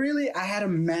 Like, I had a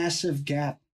massive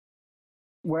gap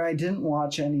where I didn't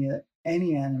watch any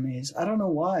animes. I don't know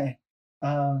why.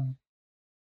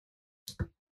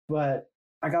 But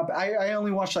I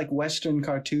only watched like Western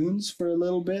cartoons for a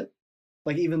little bit,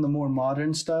 like even the more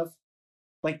modern stuff,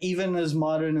 like even as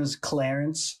modern as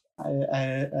Clarence.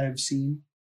 I've seen.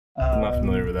 I'm not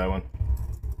familiar with that one.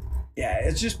 Yeah,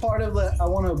 it's just part of I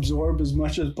want to absorb as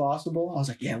much as possible. I was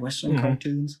like, yeah, Western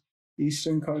cartoons,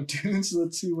 Eastern cartoons.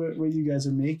 Let's see what you guys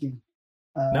are making.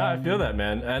 No, I feel that,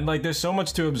 man. And like, there's so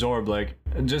much to absorb. Like,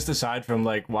 just aside from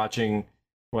like watching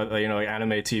like anime,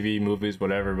 TV, movies,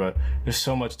 whatever. But there's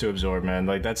so much to absorb, man.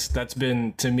 Like that's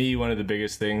been to me one of the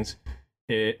biggest things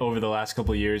over the last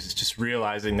couple of years. Is just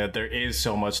realizing that there is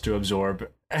so much to absorb,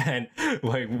 and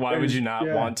like, why would you not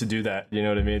want to do that? You know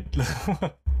what I mean?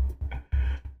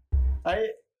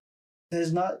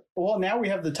 Now we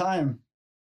have the time.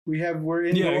 We're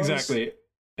indoors. Yeah,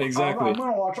 exactly. I'm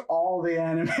gonna watch all the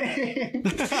anime.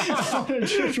 I'm gonna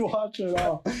just watch it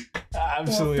all.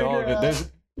 Absolutely all of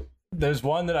it. There's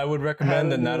one that I would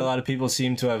recommend that not a lot of people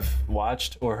seem to have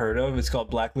watched or heard of. It's called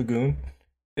Black Lagoon.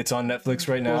 It's on Netflix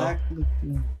right now. Black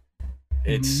Lagoon.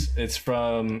 It's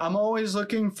from. I'm always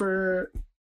looking for.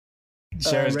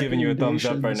 Sarah's giving you a thumbs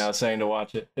up right now, saying to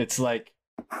watch it. It's like,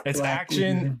 it's Black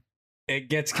action. Lagoon. It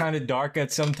gets kind of dark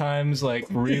at sometimes, like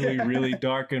really, really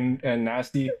dark and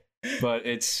nasty. But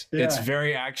it's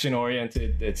very action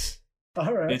oriented. It's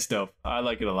all right. It's dope. I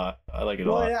like it a lot. a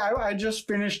lot. Yeah, I just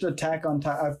finished Attack on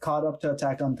Titan. I've caught up to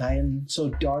Attack on Titan. So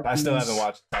dark. I still haven't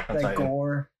watched Attack on Titan.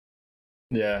 Gore.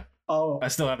 Yeah. Oh. I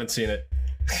still haven't seen it.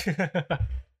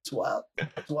 It's wild.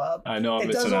 It's wild. I know.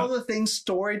 It does all the things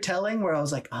storytelling where I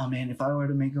was like, oh man, if I were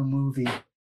to make a movie,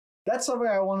 that's something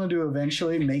I want to do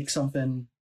eventually.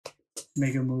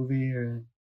 Make a movie or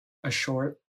a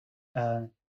short. I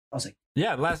was like,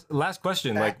 yeah. Last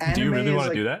question. Like, do you anime really is want to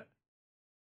like- do that?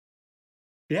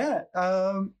 yeah.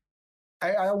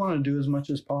 I want to do as much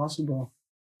as possible.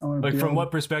 I want to Like, from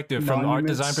what perspective? From the art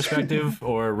design monuments. perspective,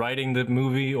 or writing the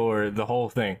movie, or the whole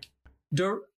thing?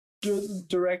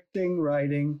 Directing,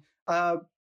 writing.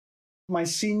 My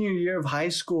senior year of high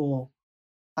school,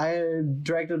 I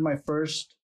directed my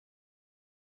first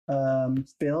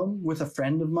film with a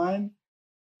friend of mine,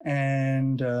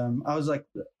 and I was like,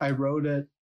 I wrote it,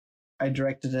 I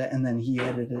directed it, and then he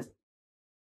edited it,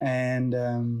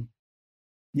 and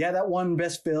yeah, that won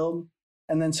best film.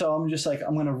 And then so I'm just like,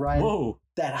 I'm gonna ride Whoa.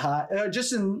 that high,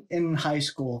 just in high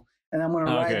school, and I'm gonna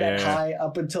ride Okay, that yeah. high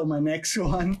up until my next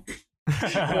one.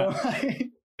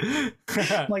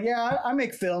 I'm like, yeah, I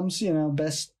make films,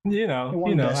 best. You know,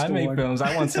 won Best I make Award. films.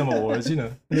 I won some awards. It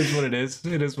is what it is.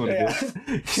 It is what Yeah.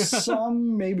 it is.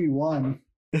 Some maybe one,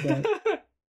 but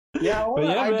yeah, But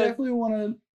yeah, I man. definitely want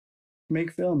to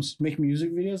make films, make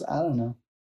music videos. I don't know.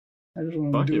 I just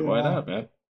want to Fuck do it. it. Why all. not, man?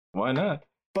 Why not?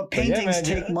 But But yeah, paintings man,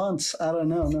 take yeah. months. I don't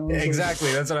know. No one's like-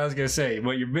 Exactly. That's what I was gonna say.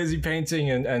 But you're busy painting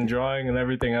and drawing and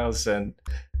everything else, and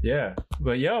yeah.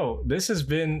 But yo, this has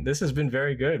been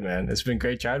very good, man. It's been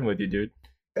great chatting with you, dude.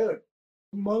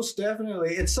 Most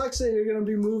definitely. It sucks that you're gonna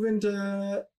be moving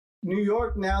to New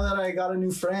York now that I got a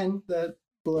new friend. That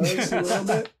blows a little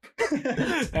bit.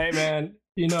 Hey, man.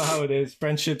 You know how it is.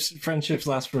 Friendships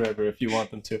last forever if you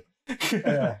want them to.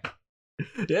 Yeah.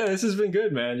 Yeah, this has been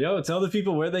good, man. Yo, tell the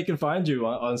people where they can find you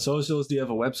on socials. Do you have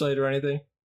a website or anything?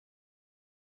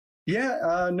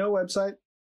 Yeah, no website.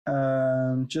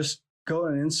 Just go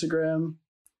on Instagram.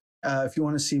 If you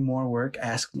want to see more work,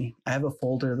 ask me. I have a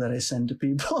folder that I send to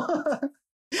people.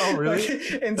 Oh, really? Like,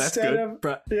 That's instead good.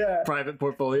 of yeah, Private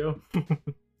portfolio.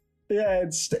 yeah.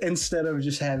 It's instead of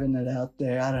just having it out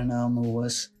there. I don't know. I'm a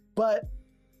wuss. But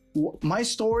my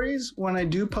stories, when I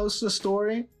do post a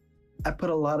story, I put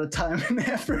a lot of time and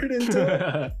effort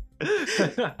into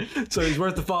it. So he's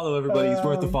worth the follow, everybody. He's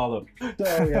worth the follow.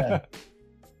 So yeah,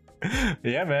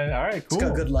 Yeah, man. All right, cool. it's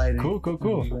got good lighting.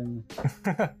 Cool.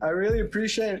 I really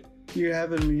appreciate you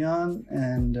having me on,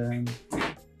 and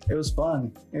it was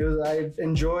fun. I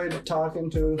enjoyed talking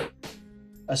to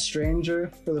a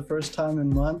stranger for the first time in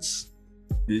months.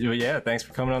 Yeah, thanks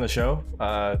for coming on the show.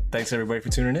 Thanks everybody for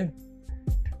tuning in.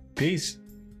 Peace.